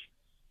coach,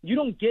 you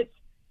don't get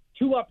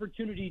 2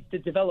 opportunities to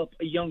develop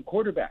a young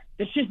quarterback.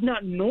 That's just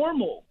not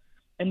normal.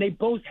 And they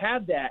both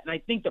have that. And I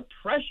think the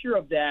pressure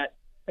of that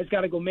has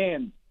got to go,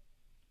 man,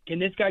 can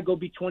this guy go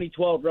be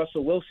 2012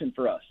 Russell Wilson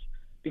for us?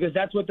 Because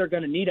that's what they're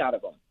going to need out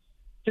of him.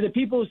 To the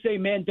people who say,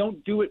 man,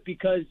 don't do it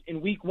because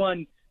in week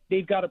 1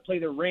 they've got to play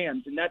the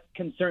Rams, and that's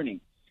concerning.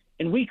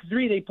 In week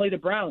 3 they play the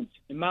Browns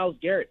and Myles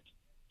Garrett.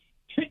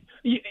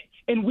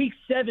 In week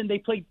 7 they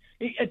play –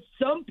 at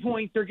some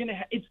point they're going to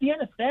it's the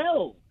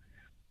NFL.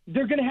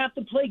 They're going to have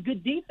to play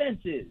good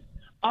defenses.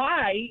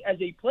 I, as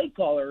a play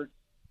caller,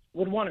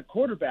 would want a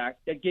quarterback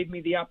that gave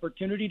me the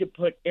opportunity to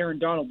put Aaron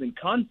Donald in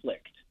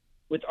conflict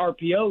with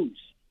RPOs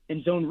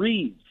and zone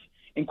reads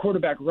and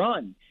quarterback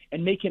run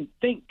and make him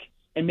think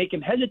and make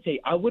him hesitate.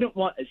 I wouldn't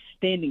want a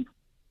standing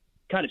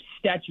kind of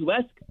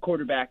statuesque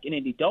quarterback in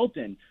Andy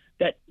Dalton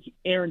that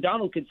Aaron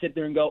Donald could sit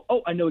there and go,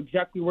 oh, I know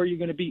exactly where you're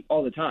going to be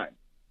all the time.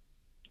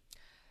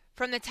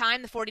 From the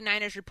time the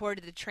 49ers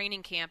reported the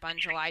training camp on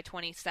July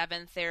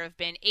 27th, there have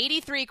been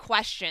 83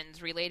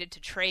 questions related to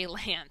Trey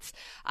Lance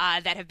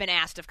that have been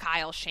asked of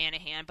Kyle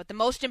Shanahan. But the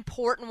most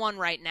important one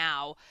right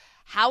now,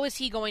 how is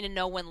he going to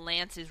know when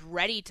Lance is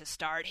ready to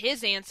start?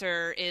 His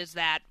answer is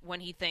that when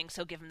he thinks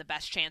he'll give him the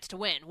best chance to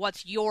win.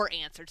 What's your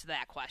answer to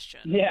that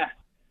question? Yeah,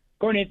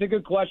 Courtney, it's a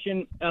good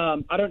question.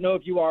 I don't know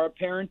if you are a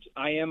parent.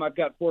 I am. I've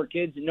got 4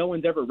 kids. No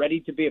one's ever ready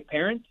to be a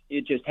parent.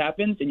 It just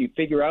happens, and you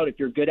figure out if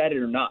you're good at it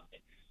or not.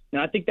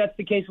 Now, I think that's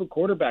the case with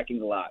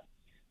quarterbacking a lot.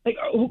 Like,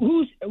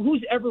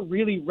 who's ever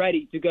really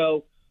ready to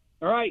go,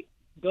 all right,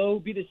 go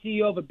be the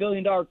CEO of a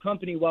billion-dollar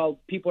company while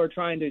people are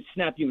trying to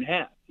snap you in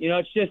half? You know,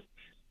 it's just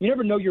you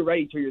never know you're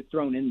ready till you're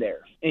thrown in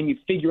there, and you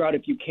figure out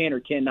if you can or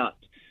cannot.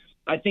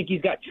 I think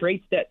he's got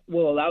traits that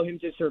will allow him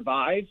to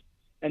survive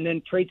and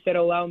then traits that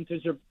allow him to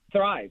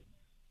thrive.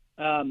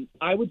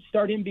 I would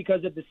start him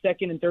because of the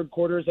second and third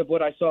quarters of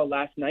what I saw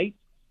last night.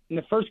 In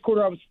the first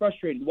quarter, I was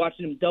frustrated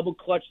watching him double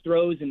clutch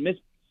throws and miss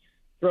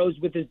throws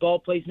with his ball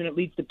placement. It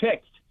leads to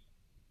picks.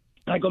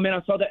 I go, man,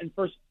 I saw that in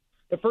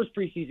the first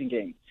preseason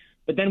game.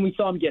 But then we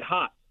saw him get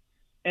hot.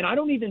 And I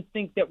don't even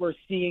think that we're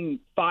seeing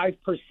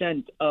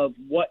 5% of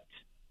what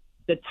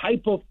the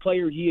type of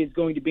player he is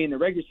going to be in the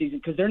regular season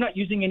because they're not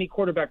using any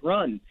quarterback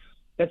run.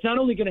 That's not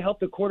only going to help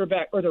the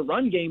quarterback or the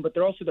run game, but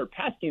their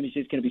pass game is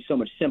just going to be so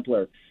much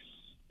simpler.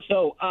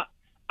 So I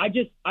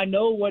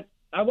know what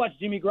 – I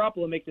watched Jimmy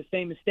Garoppolo make the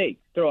same mistake,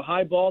 throw a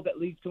high ball that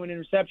leads to an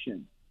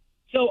interception.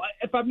 So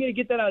if I'm going to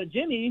get that out of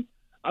Jimmy,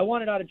 I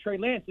want it out of Trey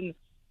Lance. And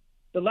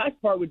the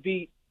last part would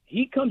be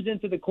he comes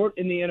into the court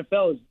in the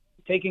NFL as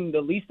taking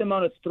the least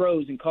amount of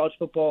throws in college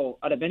football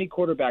out of any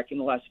quarterback in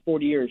the last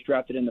 40 years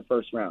drafted in the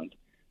first round.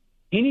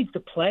 He needs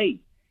to play.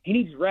 He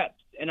needs reps.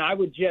 And I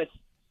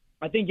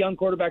think young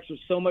quarterbacks are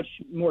so much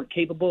more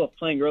capable of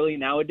playing early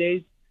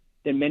nowadays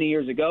than many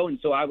years ago, and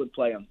so I would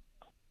play them.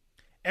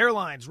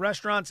 Airlines,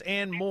 restaurants,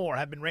 and more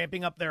have been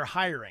ramping up their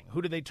hiring.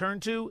 Who do they turn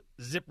to?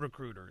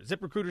 ZipRecruiter.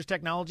 ZipRecruiter's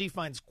technology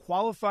finds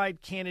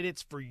qualified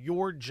candidates for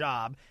your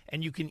job,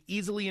 and you can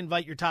easily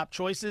invite your top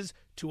choices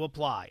to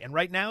apply. And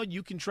right now,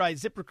 you can try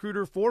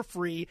ZipRecruiter for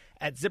free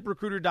at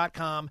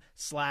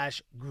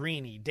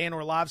ZipRecruiter.com/Greeny. Dan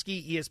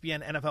Orlovsky,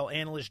 ESPN NFL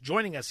analyst,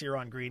 joining us here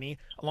on Greeny.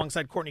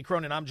 Alongside Courtney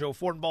Cronin, I'm Joe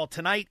Fortenbaugh.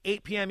 Tonight,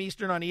 8 p.m.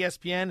 Eastern on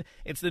ESPN,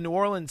 it's the New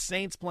Orleans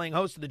Saints playing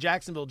host to the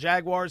Jacksonville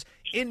Jaguars.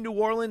 In New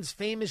Orleans,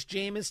 famous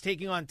Jameis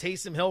taking on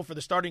Taysom Hill for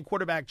the starting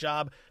quarterback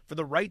job for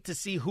the right to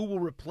see who will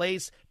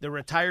replace the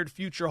retired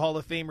future Hall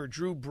of Famer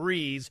Drew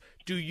Brees.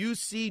 Do you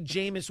see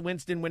Jameis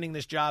Winston winning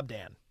this job,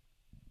 Dan?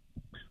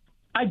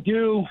 I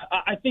do.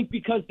 I think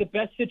because the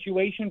best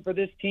situation for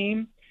this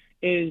team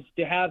is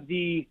to have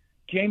the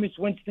Jameis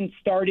Winston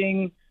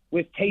starting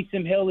with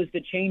Taysom Hill as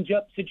the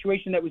change-up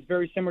situation that was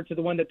very similar to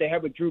the one that they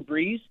had with Drew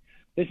Brees.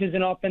 This is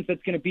an offense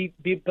that's going to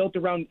be built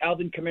around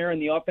Alvin Kamara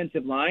and the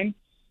offensive line.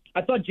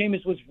 I thought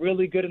Jameis was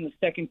really good in the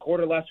second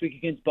quarter last week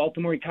against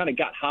Baltimore. He kind of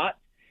got hot.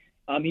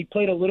 He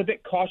played a little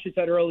bit cautious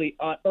early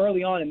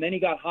on, and then he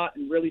got hot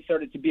and really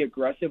started to be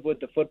aggressive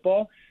with the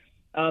football.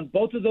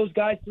 Both of those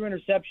guys threw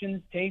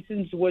interceptions.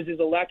 Taysom's was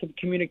a lack of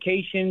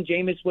communication.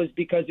 Jameis was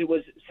because it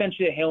was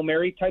essentially a Hail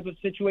Mary type of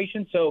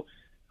situation. So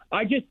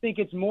I just think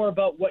it's more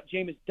about what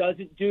Jameis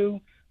doesn't do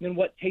than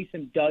what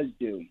Taysom does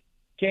do.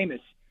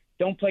 Jameis,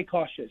 don't play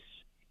cautious.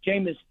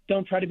 Jameis,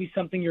 don't try to be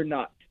something you're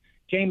not.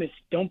 Jameis,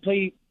 don't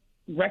play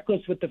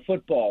reckless with the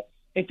football.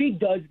 If he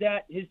does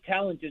that, his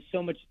talent is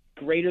so much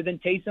greater than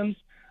Taysom's.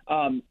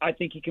 I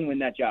think he can win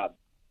that job.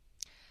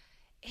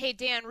 Hey,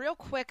 Dan, real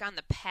quick on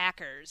the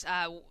Packers.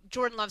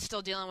 Jordan Love's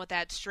still dealing with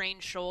that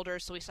strained shoulder,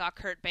 so we saw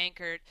Kurt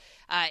Bankert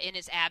in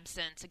his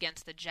absence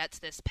against the Jets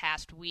this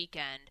past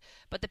weekend.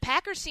 But the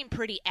Packers seem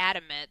pretty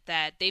adamant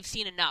that they've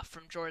seen enough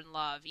from Jordan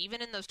Love, even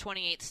in those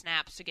 28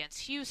 snaps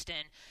against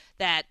Houston,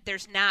 that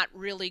there's not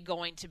really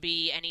going to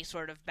be any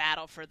sort of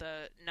battle for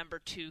the number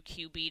 2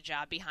 QB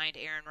job behind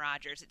Aaron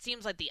Rodgers. It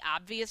seems like the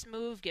obvious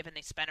move, given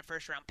they spent a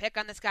first-round pick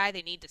on this guy.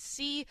 They need to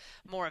see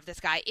more of this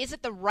guy. Is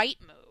it the right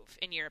move,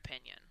 in your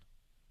opinion?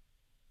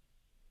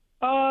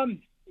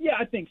 Yeah,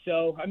 I think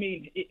so. I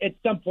mean, at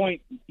some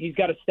point, he's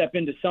got to step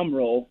into some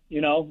role,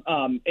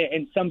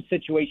 in some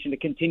situation to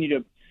continue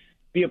to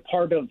be a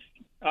part of,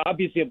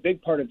 obviously, a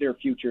big part of their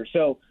future.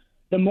 So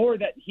the more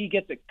that he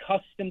gets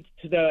accustomed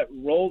to the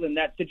role in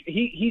that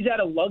situation, he's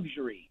at a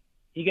luxury.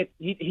 He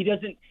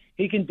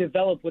can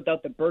develop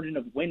without the burden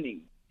of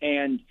winning.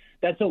 And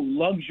that's a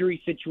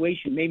luxury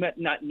situation. Maybe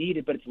not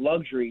needed, but it's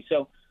luxury.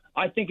 So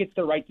I think it's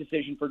the right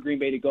decision for Green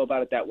Bay to go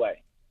about it that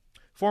way.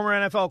 Former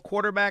NFL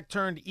quarterback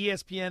turned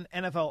ESPN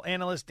NFL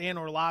analyst Dan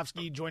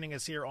Orlovsky joining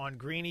us here on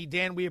Greeny.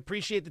 Dan, we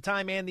appreciate the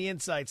time and the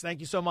insights. Thank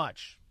you so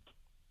much.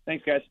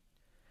 Thanks, guys.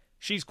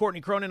 She's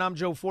Courtney Cronin. I'm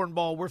Joe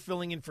Fortenbaugh. We're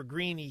filling in for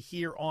Greeny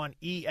here on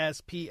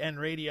ESPN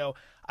Radio.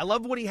 I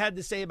love what he had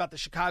to say about the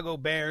Chicago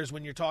Bears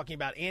when you're talking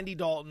about Andy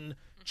Dalton,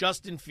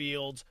 Justin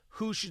Fields,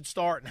 who should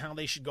start and how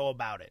they should go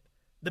about it.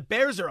 The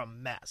Bears are a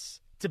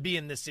mess to be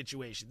in this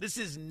situation. This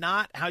is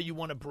not how you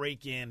want to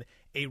break in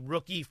a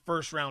rookie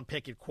first-round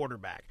pick at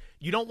quarterback.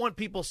 You don't want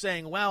people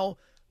saying, well,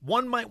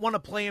 one might want to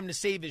play him to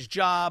save his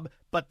job,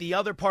 but the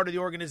other part of the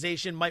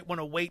organization might want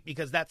to wait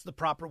because that's the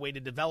proper way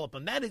to develop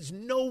him. That is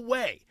no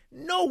way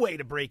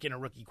to break in a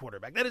rookie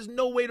quarterback. That is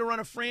no way to run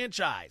a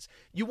franchise.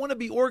 You want to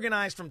be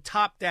organized from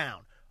top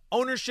down.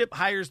 Ownership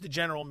hires the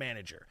general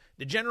manager.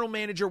 The general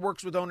manager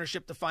works with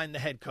ownership to find the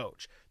head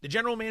coach. The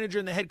general manager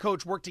and the head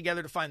coach work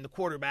together to find the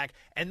quarterback,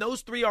 and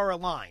those three are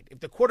aligned.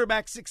 If the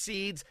quarterback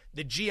succeeds,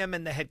 the GM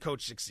and the head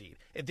coach succeed.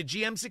 If the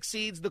GM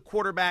succeeds, the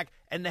quarterback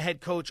and the head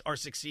coach are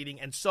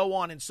succeeding, and so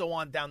on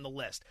down the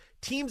list.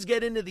 Teams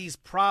get into these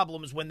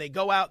problems when they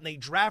go out and they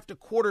draft a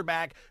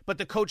quarterback, but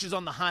the coach is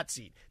on the hot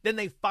seat. Then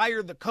they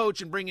fire the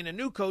coach and bring in a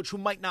new coach who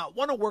might not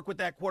want to work with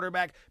that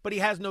quarterback, but he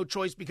has no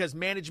choice because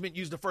management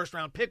used a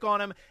first-round pick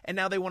on him, and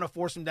now they want to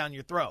force him down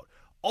your throat.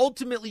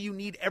 Ultimately, you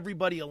need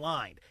everybody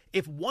aligned.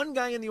 If one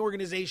guy in the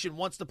organization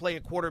wants to play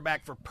a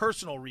quarterback for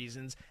personal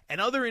reasons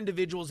and other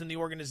individuals in the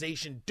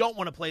organization don't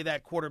want to play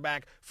that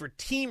quarterback for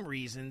team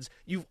reasons,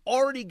 you've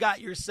already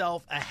got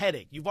yourself a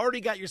headache. You've already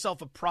got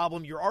yourself a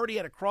problem. You're already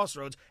at a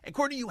crossroads. And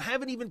Courtney, you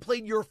haven't even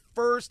played your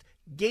first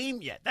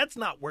game yet. That's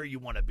not where you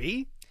want to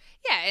be.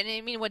 Yeah, and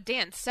I mean, what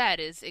Dan said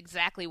is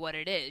exactly what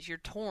it is. You're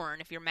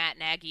torn, if you're Matt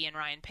Nagy and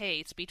Ryan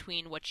Pace,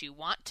 between what you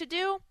want to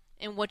do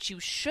and what you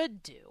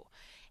should do.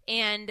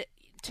 And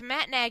to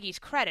Matt Nagy's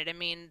credit, I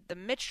mean, the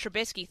Mitch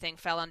Trubisky thing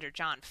fell under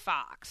John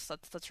Fox.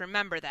 Let's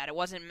remember that. It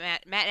wasn't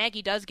Matt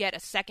Nagy does get a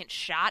second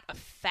shot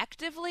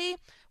effectively,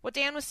 what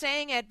Dan was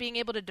saying, at being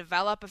able to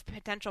develop a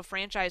potential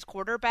franchise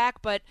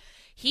quarterback, but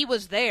he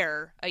was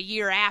there a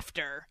year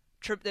after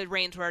the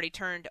reins were already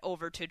turned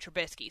over to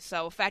Trubisky.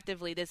 So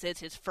effectively, this is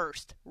his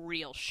first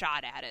real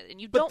shot at it.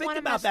 And you don't want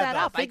to mess that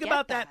up. Think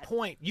about that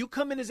point. You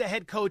come in as a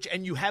head coach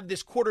and you have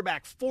this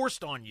quarterback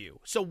forced on you.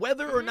 So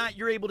whether or not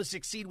you're able to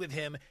succeed with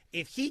him,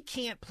 if he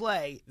can't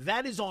play,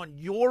 that is on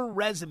your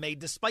resume,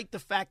 despite the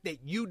fact that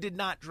you did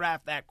not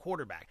draft that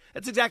quarterback.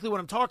 That's exactly what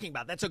I'm talking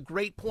about. That's a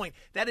great point.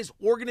 That is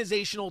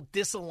organizational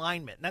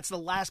disalignment. That's the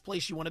last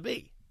place you want to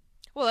be.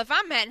 Well, if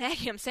I'm Matt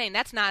Nagy, I'm saying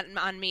that's not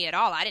on me at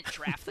all. I didn't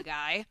draft the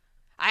guy.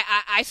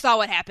 I saw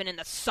what happened in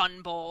the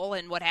Sun Bowl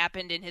and what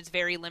happened in his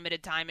very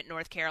limited time at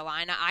North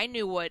Carolina. I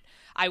knew what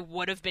I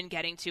would have been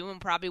getting to and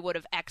probably would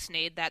have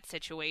ex-nayed that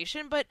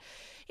situation. But,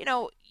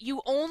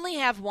 you only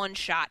have one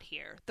shot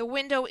here. The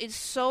window is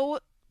so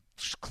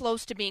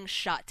close to being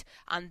shut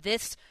on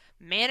this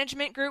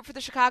management group for the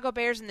Chicago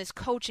Bears and this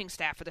coaching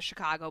staff for the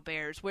Chicago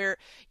Bears, where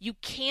you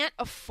can't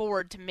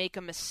afford to make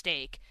a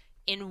mistake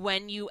in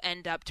when you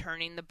end up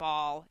turning the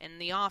ball in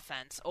the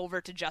offense over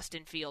to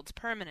Justin Fields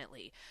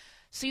permanently.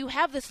 So you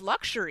have this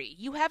luxury.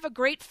 You have a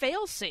great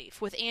fail-safe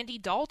with Andy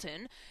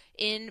Dalton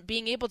in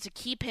being able to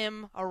keep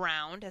him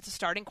around as a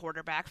starting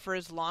quarterback for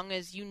as long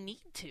as you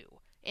need to,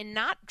 and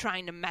not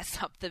trying to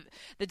mess up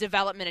the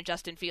development of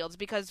Justin Fields,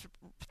 because,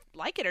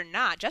 like it or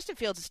not, Justin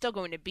Fields is still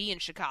going to be in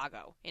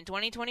Chicago in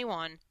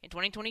 2021, in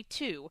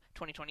 2022,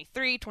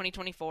 2023,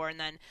 2024, and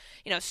then,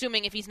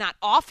 assuming if he's not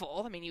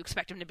awful, I mean, you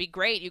expect him to be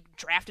great, you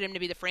drafted him to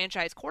be the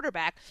franchise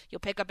quarterback, you'll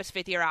pick up his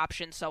fifth-year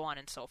option, so on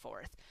and so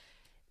forth.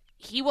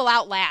 He will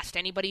outlast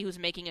anybody who's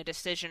making a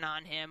decision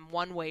on him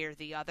one way or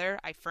the other.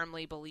 I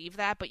firmly believe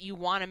that, but you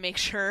want to make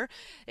sure,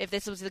 if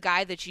this was the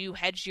guy that you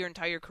hedged your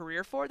entire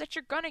career for, that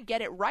you're going to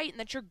get it right and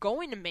that you're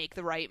going to make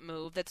the right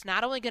move that's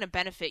not only going to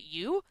benefit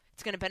you,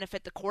 it's going to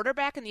benefit the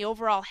quarterback and the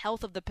overall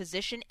health of the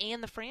position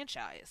and the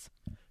franchise.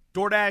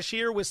 DoorDash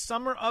here with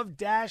Summer of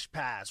Dash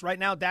Pass. Right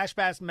now, Dash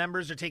Pass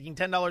members are taking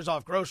 $10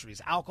 off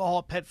groceries,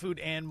 alcohol, pet food,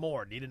 and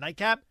more. Need a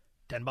nightcap?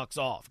 $10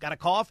 off. Got a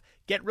cough?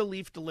 Get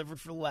relief delivered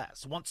for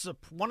less. Want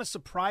to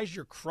surprise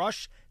your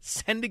crush?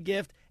 Send a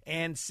gift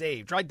and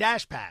save. Try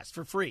Dash Pass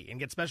for free and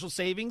get special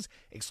savings,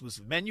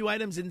 exclusive menu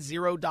items, and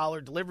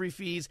 $0 delivery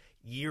fees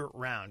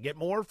year-round. Get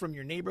more from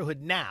your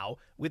neighborhood now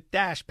with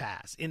Dash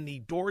Pass in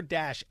the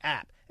DoorDash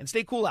app. And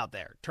stay cool out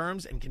there.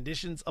 Terms and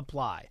conditions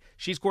apply.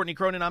 She's Courtney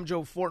Cronin. I'm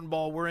Joe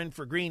Fortenbaugh. We're in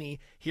for Greeny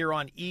here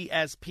on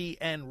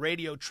ESPN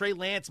Radio. Trey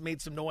Lance made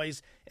some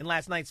noise in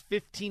last night's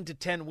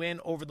 15-10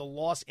 win over the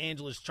Los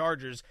Angeles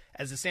Chargers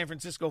as the San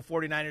Francisco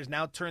 49ers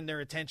now turn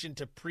their attention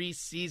to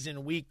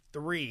preseason week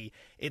 3.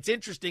 It's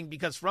interesting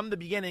because from the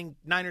beginning,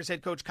 Niners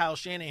head coach Kyle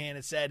Shanahan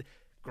has said,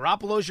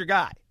 Garoppolo's your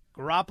guy.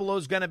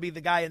 Garoppolo's going to be the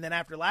guy. And then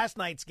after last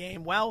night's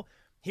game, well,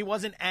 he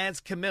wasn't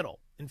as committal.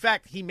 In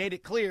fact, he made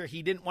it clear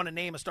he didn't want to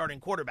name a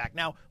starting quarterback.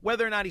 Now,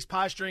 whether or not he's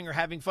posturing or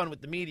having fun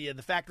with the media,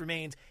 the fact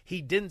remains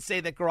he didn't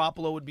say that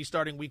Garoppolo would be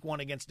starting week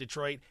 1 against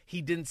Detroit.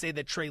 He didn't say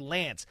that Trey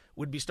Lance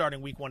would be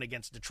starting week 1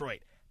 against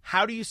Detroit.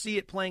 How do you see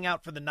it playing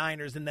out for the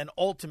Niners? And then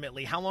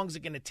ultimately, how long is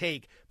it going to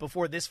take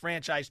before this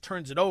franchise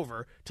turns it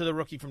over to the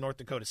rookie from North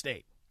Dakota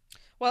State?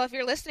 Well, if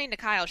you're listening to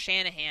Kyle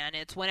Shanahan,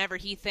 it's whenever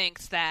he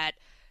thinks that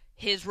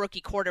his rookie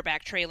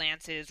quarterback, Trey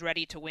Lance, is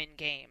ready to win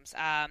games,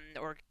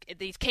 or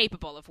he's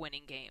capable of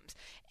winning games.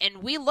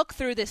 And we look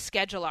through this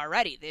schedule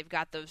already. They've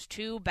got those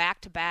 2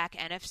 back-to-back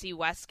NFC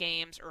West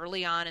games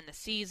early on in the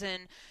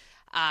season.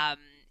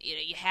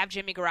 You have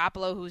Jimmy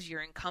Garoppolo, who's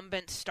your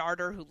incumbent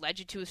starter, who led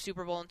you to a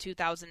Super Bowl in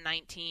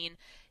 2019.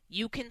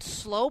 You can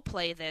slow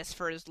play this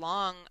for as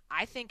long,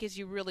 I think, as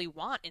you really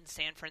want in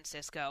San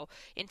Francisco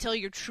until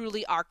you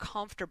truly are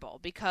comfortable,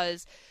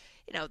 because,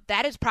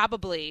 that is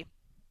probably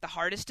the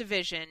hardest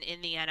division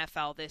in the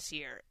NFL this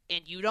year,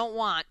 and you don't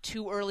want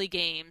 2 early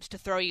games to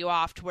throw you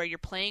off to where you're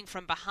playing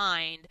from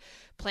behind,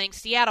 playing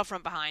Seattle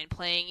from behind,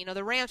 playing,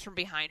 the Rams from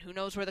behind. Who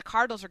knows where the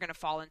Cardinals are going to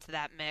fall into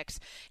that mix.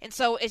 And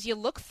so as you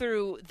look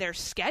through their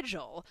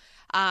schedule,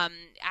 I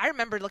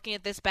remember looking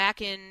at this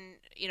back in,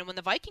 when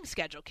the Vikings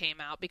schedule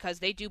came out, because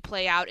they do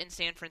play out in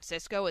San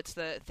Francisco. It's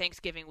the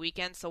Thanksgiving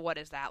weekend, so what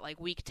is that, like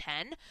week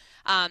 10?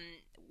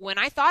 When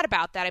I thought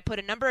about that, I put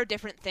a number of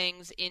different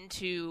things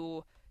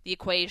into the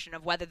equation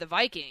of whether the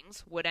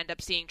Vikings would end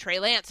up seeing Trey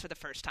Lance for the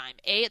first time.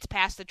 It's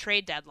past the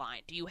trade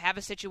deadline. Do you have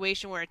a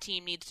situation where a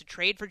team needs to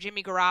trade for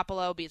Jimmy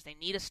Garoppolo because they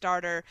need a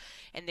starter,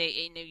 and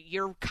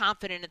you're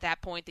confident at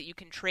that point that you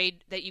can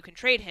trade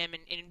him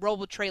and roll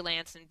with Trey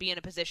Lance and be in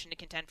a position to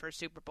contend for a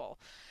Super Bowl?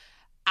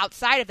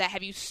 Outside of that,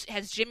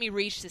 has Jimmy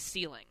reached his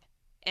ceiling,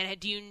 and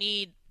do you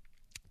need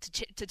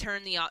to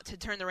turn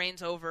the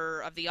reins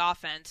over of the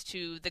offense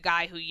to the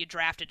guy who you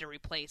drafted to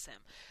replace him?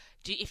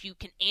 If you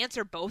can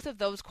answer both of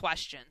those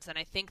questions, and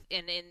I think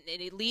and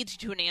it leads you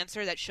to an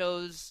answer that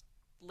shows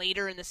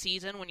later in the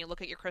season when you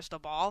look at your crystal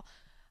ball,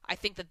 I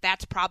think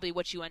that's probably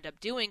what you end up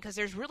doing, because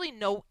there's really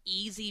no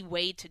easy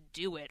way to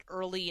do it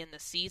early in the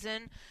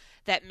season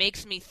that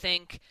makes me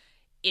think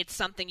it's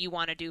something you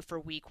want to do for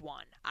week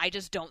 1. I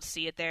just don't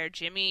see it there.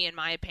 Jimmy, in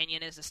my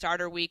opinion, is a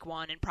starter week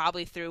 1 and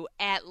probably through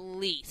at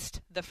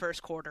least the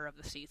first quarter of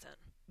the season.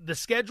 The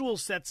schedule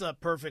sets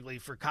up perfectly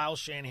for Kyle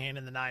Shanahan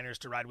and the Niners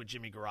to ride with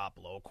Jimmy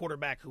Garoppolo, a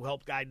quarterback who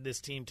helped guide this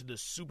team to the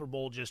Super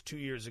Bowl just 2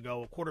 years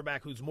ago, a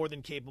quarterback who's more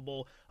than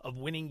capable of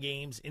winning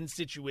games in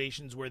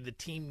situations where the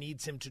team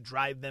needs him to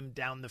drive them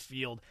down the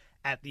field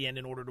at the end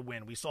in order to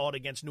win. We saw it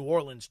against New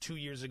Orleans 2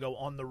 years ago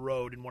on the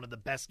road in one of the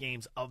best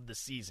games of the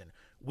season.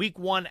 Week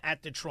 1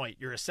 at Detroit,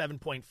 you're a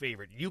 7-point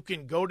favorite. You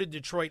can go to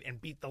Detroit and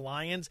beat the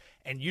Lions,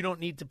 and you don't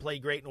need to play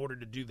great in order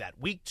to do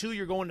that. Week 2,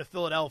 you're going to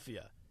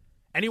Philadelphia.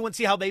 Anyone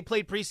see how they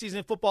played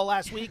preseason football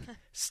last week?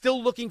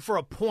 Still looking for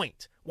a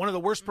point. One of the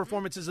worst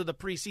performances of the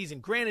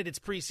preseason. Granted, it's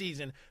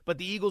preseason, but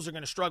the Eagles are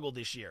going to struggle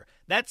this year.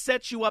 That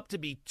sets you up to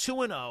be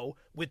 2-0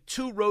 with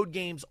 2 road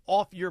games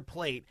off your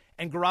plate,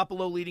 and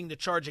Garoppolo leading the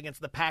charge against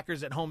the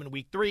Packers at home in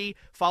week 3,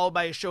 followed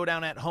by a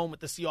showdown at home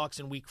with the Seahawks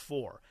in week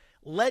 4.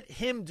 Let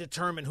him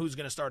determine who's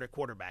going to start at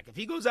quarterback. If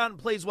he goes out and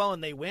plays well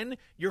and they win,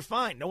 you're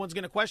fine. No one's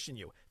going to question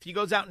you. If he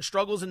goes out and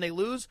struggles and they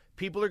lose,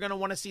 people are going to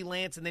want to see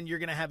Lance, and then you're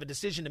going to have a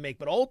decision to make.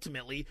 But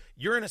ultimately,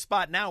 you're in a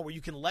spot now where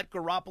you can let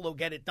Garoppolo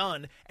get it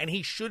done, and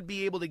he should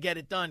be able to get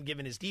it done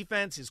given his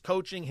defense, his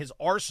coaching, his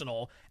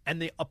arsenal,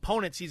 and the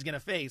opponents he's going to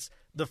face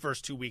the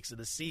first 2 weeks of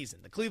the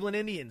season. The Cleveland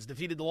Indians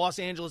defeated the Los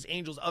Angeles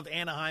Angels of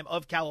Anaheim,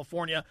 of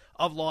California,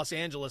 of Los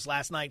Angeles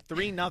last night,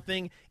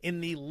 3-0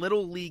 in the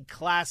Little League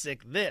Classic.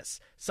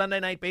 This Sunday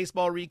Night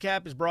Baseball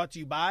recap is brought to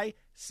you by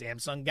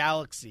Samsung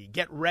Galaxy.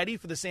 Get ready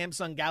for the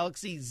Samsung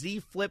Galaxy Z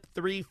Flip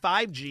 3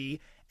 5G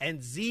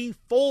and Z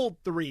Fold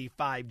 3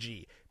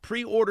 5G.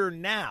 Pre-order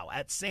now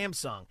at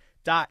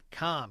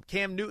Samsung.com.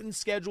 Cam Newton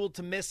scheduled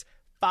to miss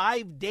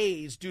 5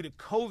 days due to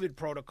COVID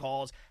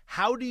protocols.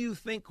 How do you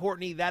think,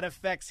 Courtney, that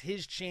affects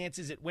his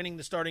chances at winning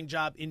the starting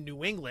job in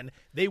New England?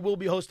 They will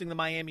be hosting the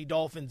Miami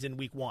Dolphins in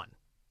week 1.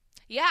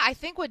 Yeah, I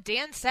think what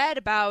Dan said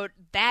about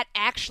that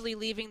actually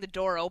leaving the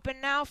door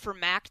open now for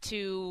Mac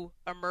to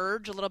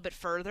emerge a little bit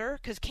further,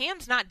 because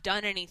Cam's not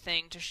done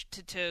anything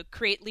to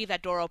leave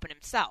that door open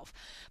himself.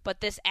 But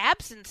this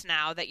absence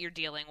now that you're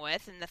dealing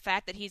with, and the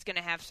fact that he's going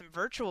to have some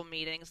virtual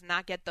meetings and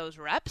not get those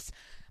reps,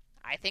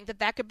 I think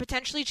that could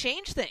potentially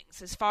change things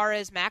as far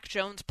as Mac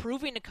Jones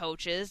proving to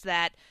coaches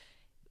that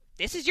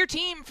this is your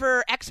team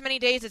for X many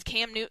days if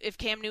Cam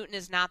Newton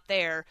is not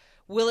there.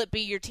 Will it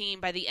be your team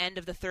by the end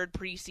of the third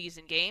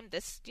preseason game?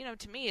 This,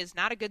 to me is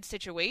not a good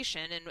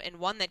situation and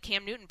one that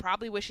Cam Newton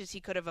probably wishes he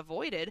could have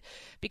avoided,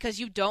 because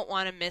you don't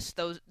want to miss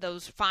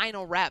those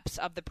final reps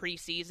of the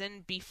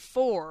preseason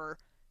before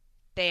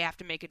they have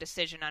to make a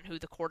decision on who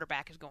the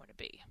quarterback is going to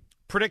be.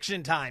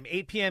 Prediction time,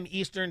 8 p.m.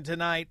 Eastern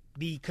tonight,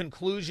 the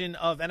conclusion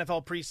of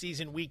NFL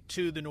preseason week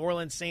 2. The New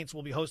Orleans Saints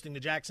will be hosting the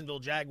Jacksonville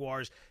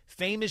Jaguars.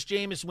 Famous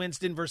Jameis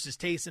Winston versus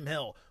Taysom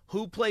Hill.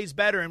 Who plays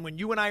better? And when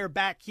you and I are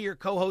back here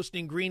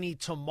co-hosting Greeny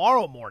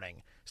tomorrow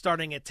morning,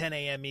 starting at 10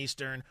 a.m.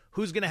 Eastern,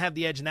 who's going to have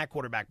the edge in that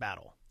quarterback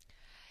battle?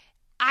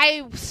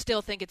 I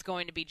still think it's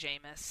going to be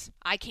Jameis.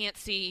 I can't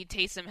see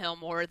Taysom Hill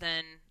more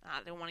than,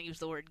 I don't want to use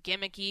the word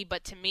gimmicky,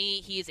 but to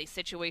me, he is a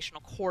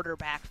situational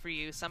quarterback for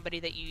you, somebody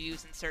that you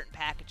use in certain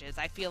packages.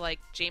 I feel like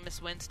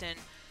Jameis Winston,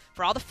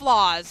 for all the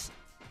flaws,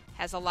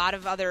 has a lot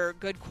of other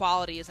good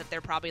qualities that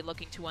they're probably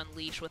looking to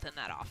unleash within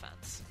that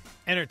offense.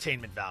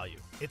 Entertainment value.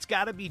 It's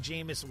got to be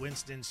Jameis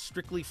Winston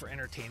strictly for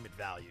entertainment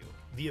value.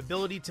 The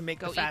ability to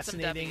make a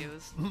fascinating,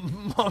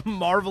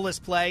 marvelous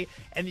play,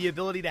 and the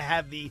ability to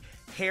have the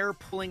hair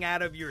pulling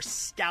out of your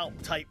scalp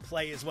type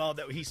play as well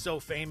that he's so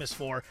famous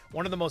for.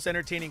 One of the most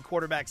entertaining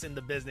quarterbacks in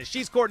the business.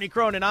 She's Courtney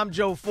Cronin. I'm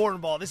Joe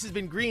Fortenbaugh. This has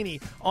been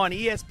Greeny on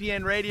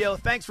ESPN Radio.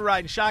 Thanks for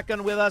riding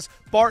shotgun with us.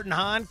 Bart and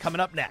Hahn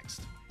coming up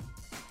next.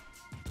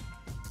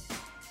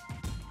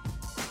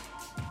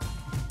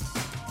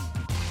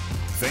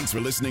 Thanks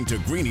for listening to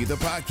Greeny the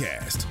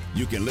podcast.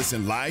 You can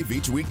listen live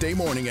each weekday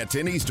morning at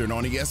 10 Eastern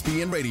on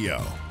ESPN Radio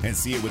and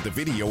see it with the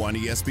video on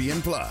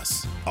ESPN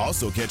Plus.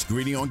 Also catch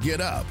Greeny on Get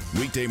Up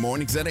weekday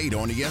mornings at 8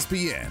 on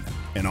ESPN,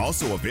 and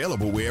also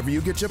available wherever you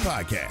get your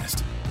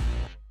podcast.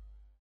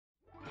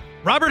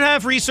 Robert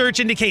Half research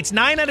indicates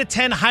 9 out of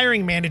 10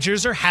 hiring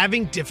managers are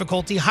having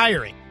difficulty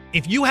hiring.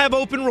 If you have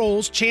open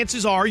roles,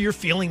 chances are you're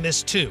feeling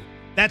this too.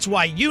 That's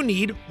why you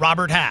need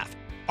Robert Half.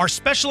 Our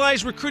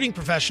specialized recruiting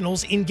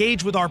professionals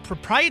engage with our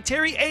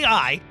proprietary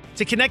AI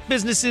to connect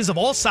businesses of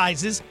all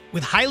sizes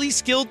with highly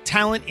skilled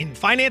talent in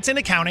finance and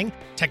accounting,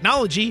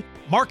 technology,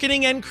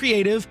 marketing and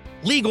creative,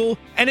 legal,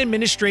 and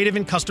administrative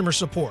and customer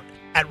support.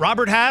 At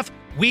Robert Half,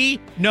 we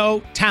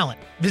know talent.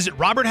 Visit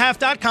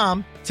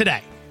roberthalf.com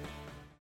today.